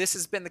us. This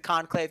has been the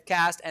Conclave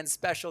Cast and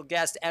special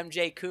guest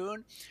MJ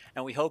Kuhn,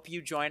 and we hope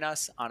you join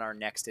us on our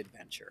next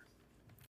adventure.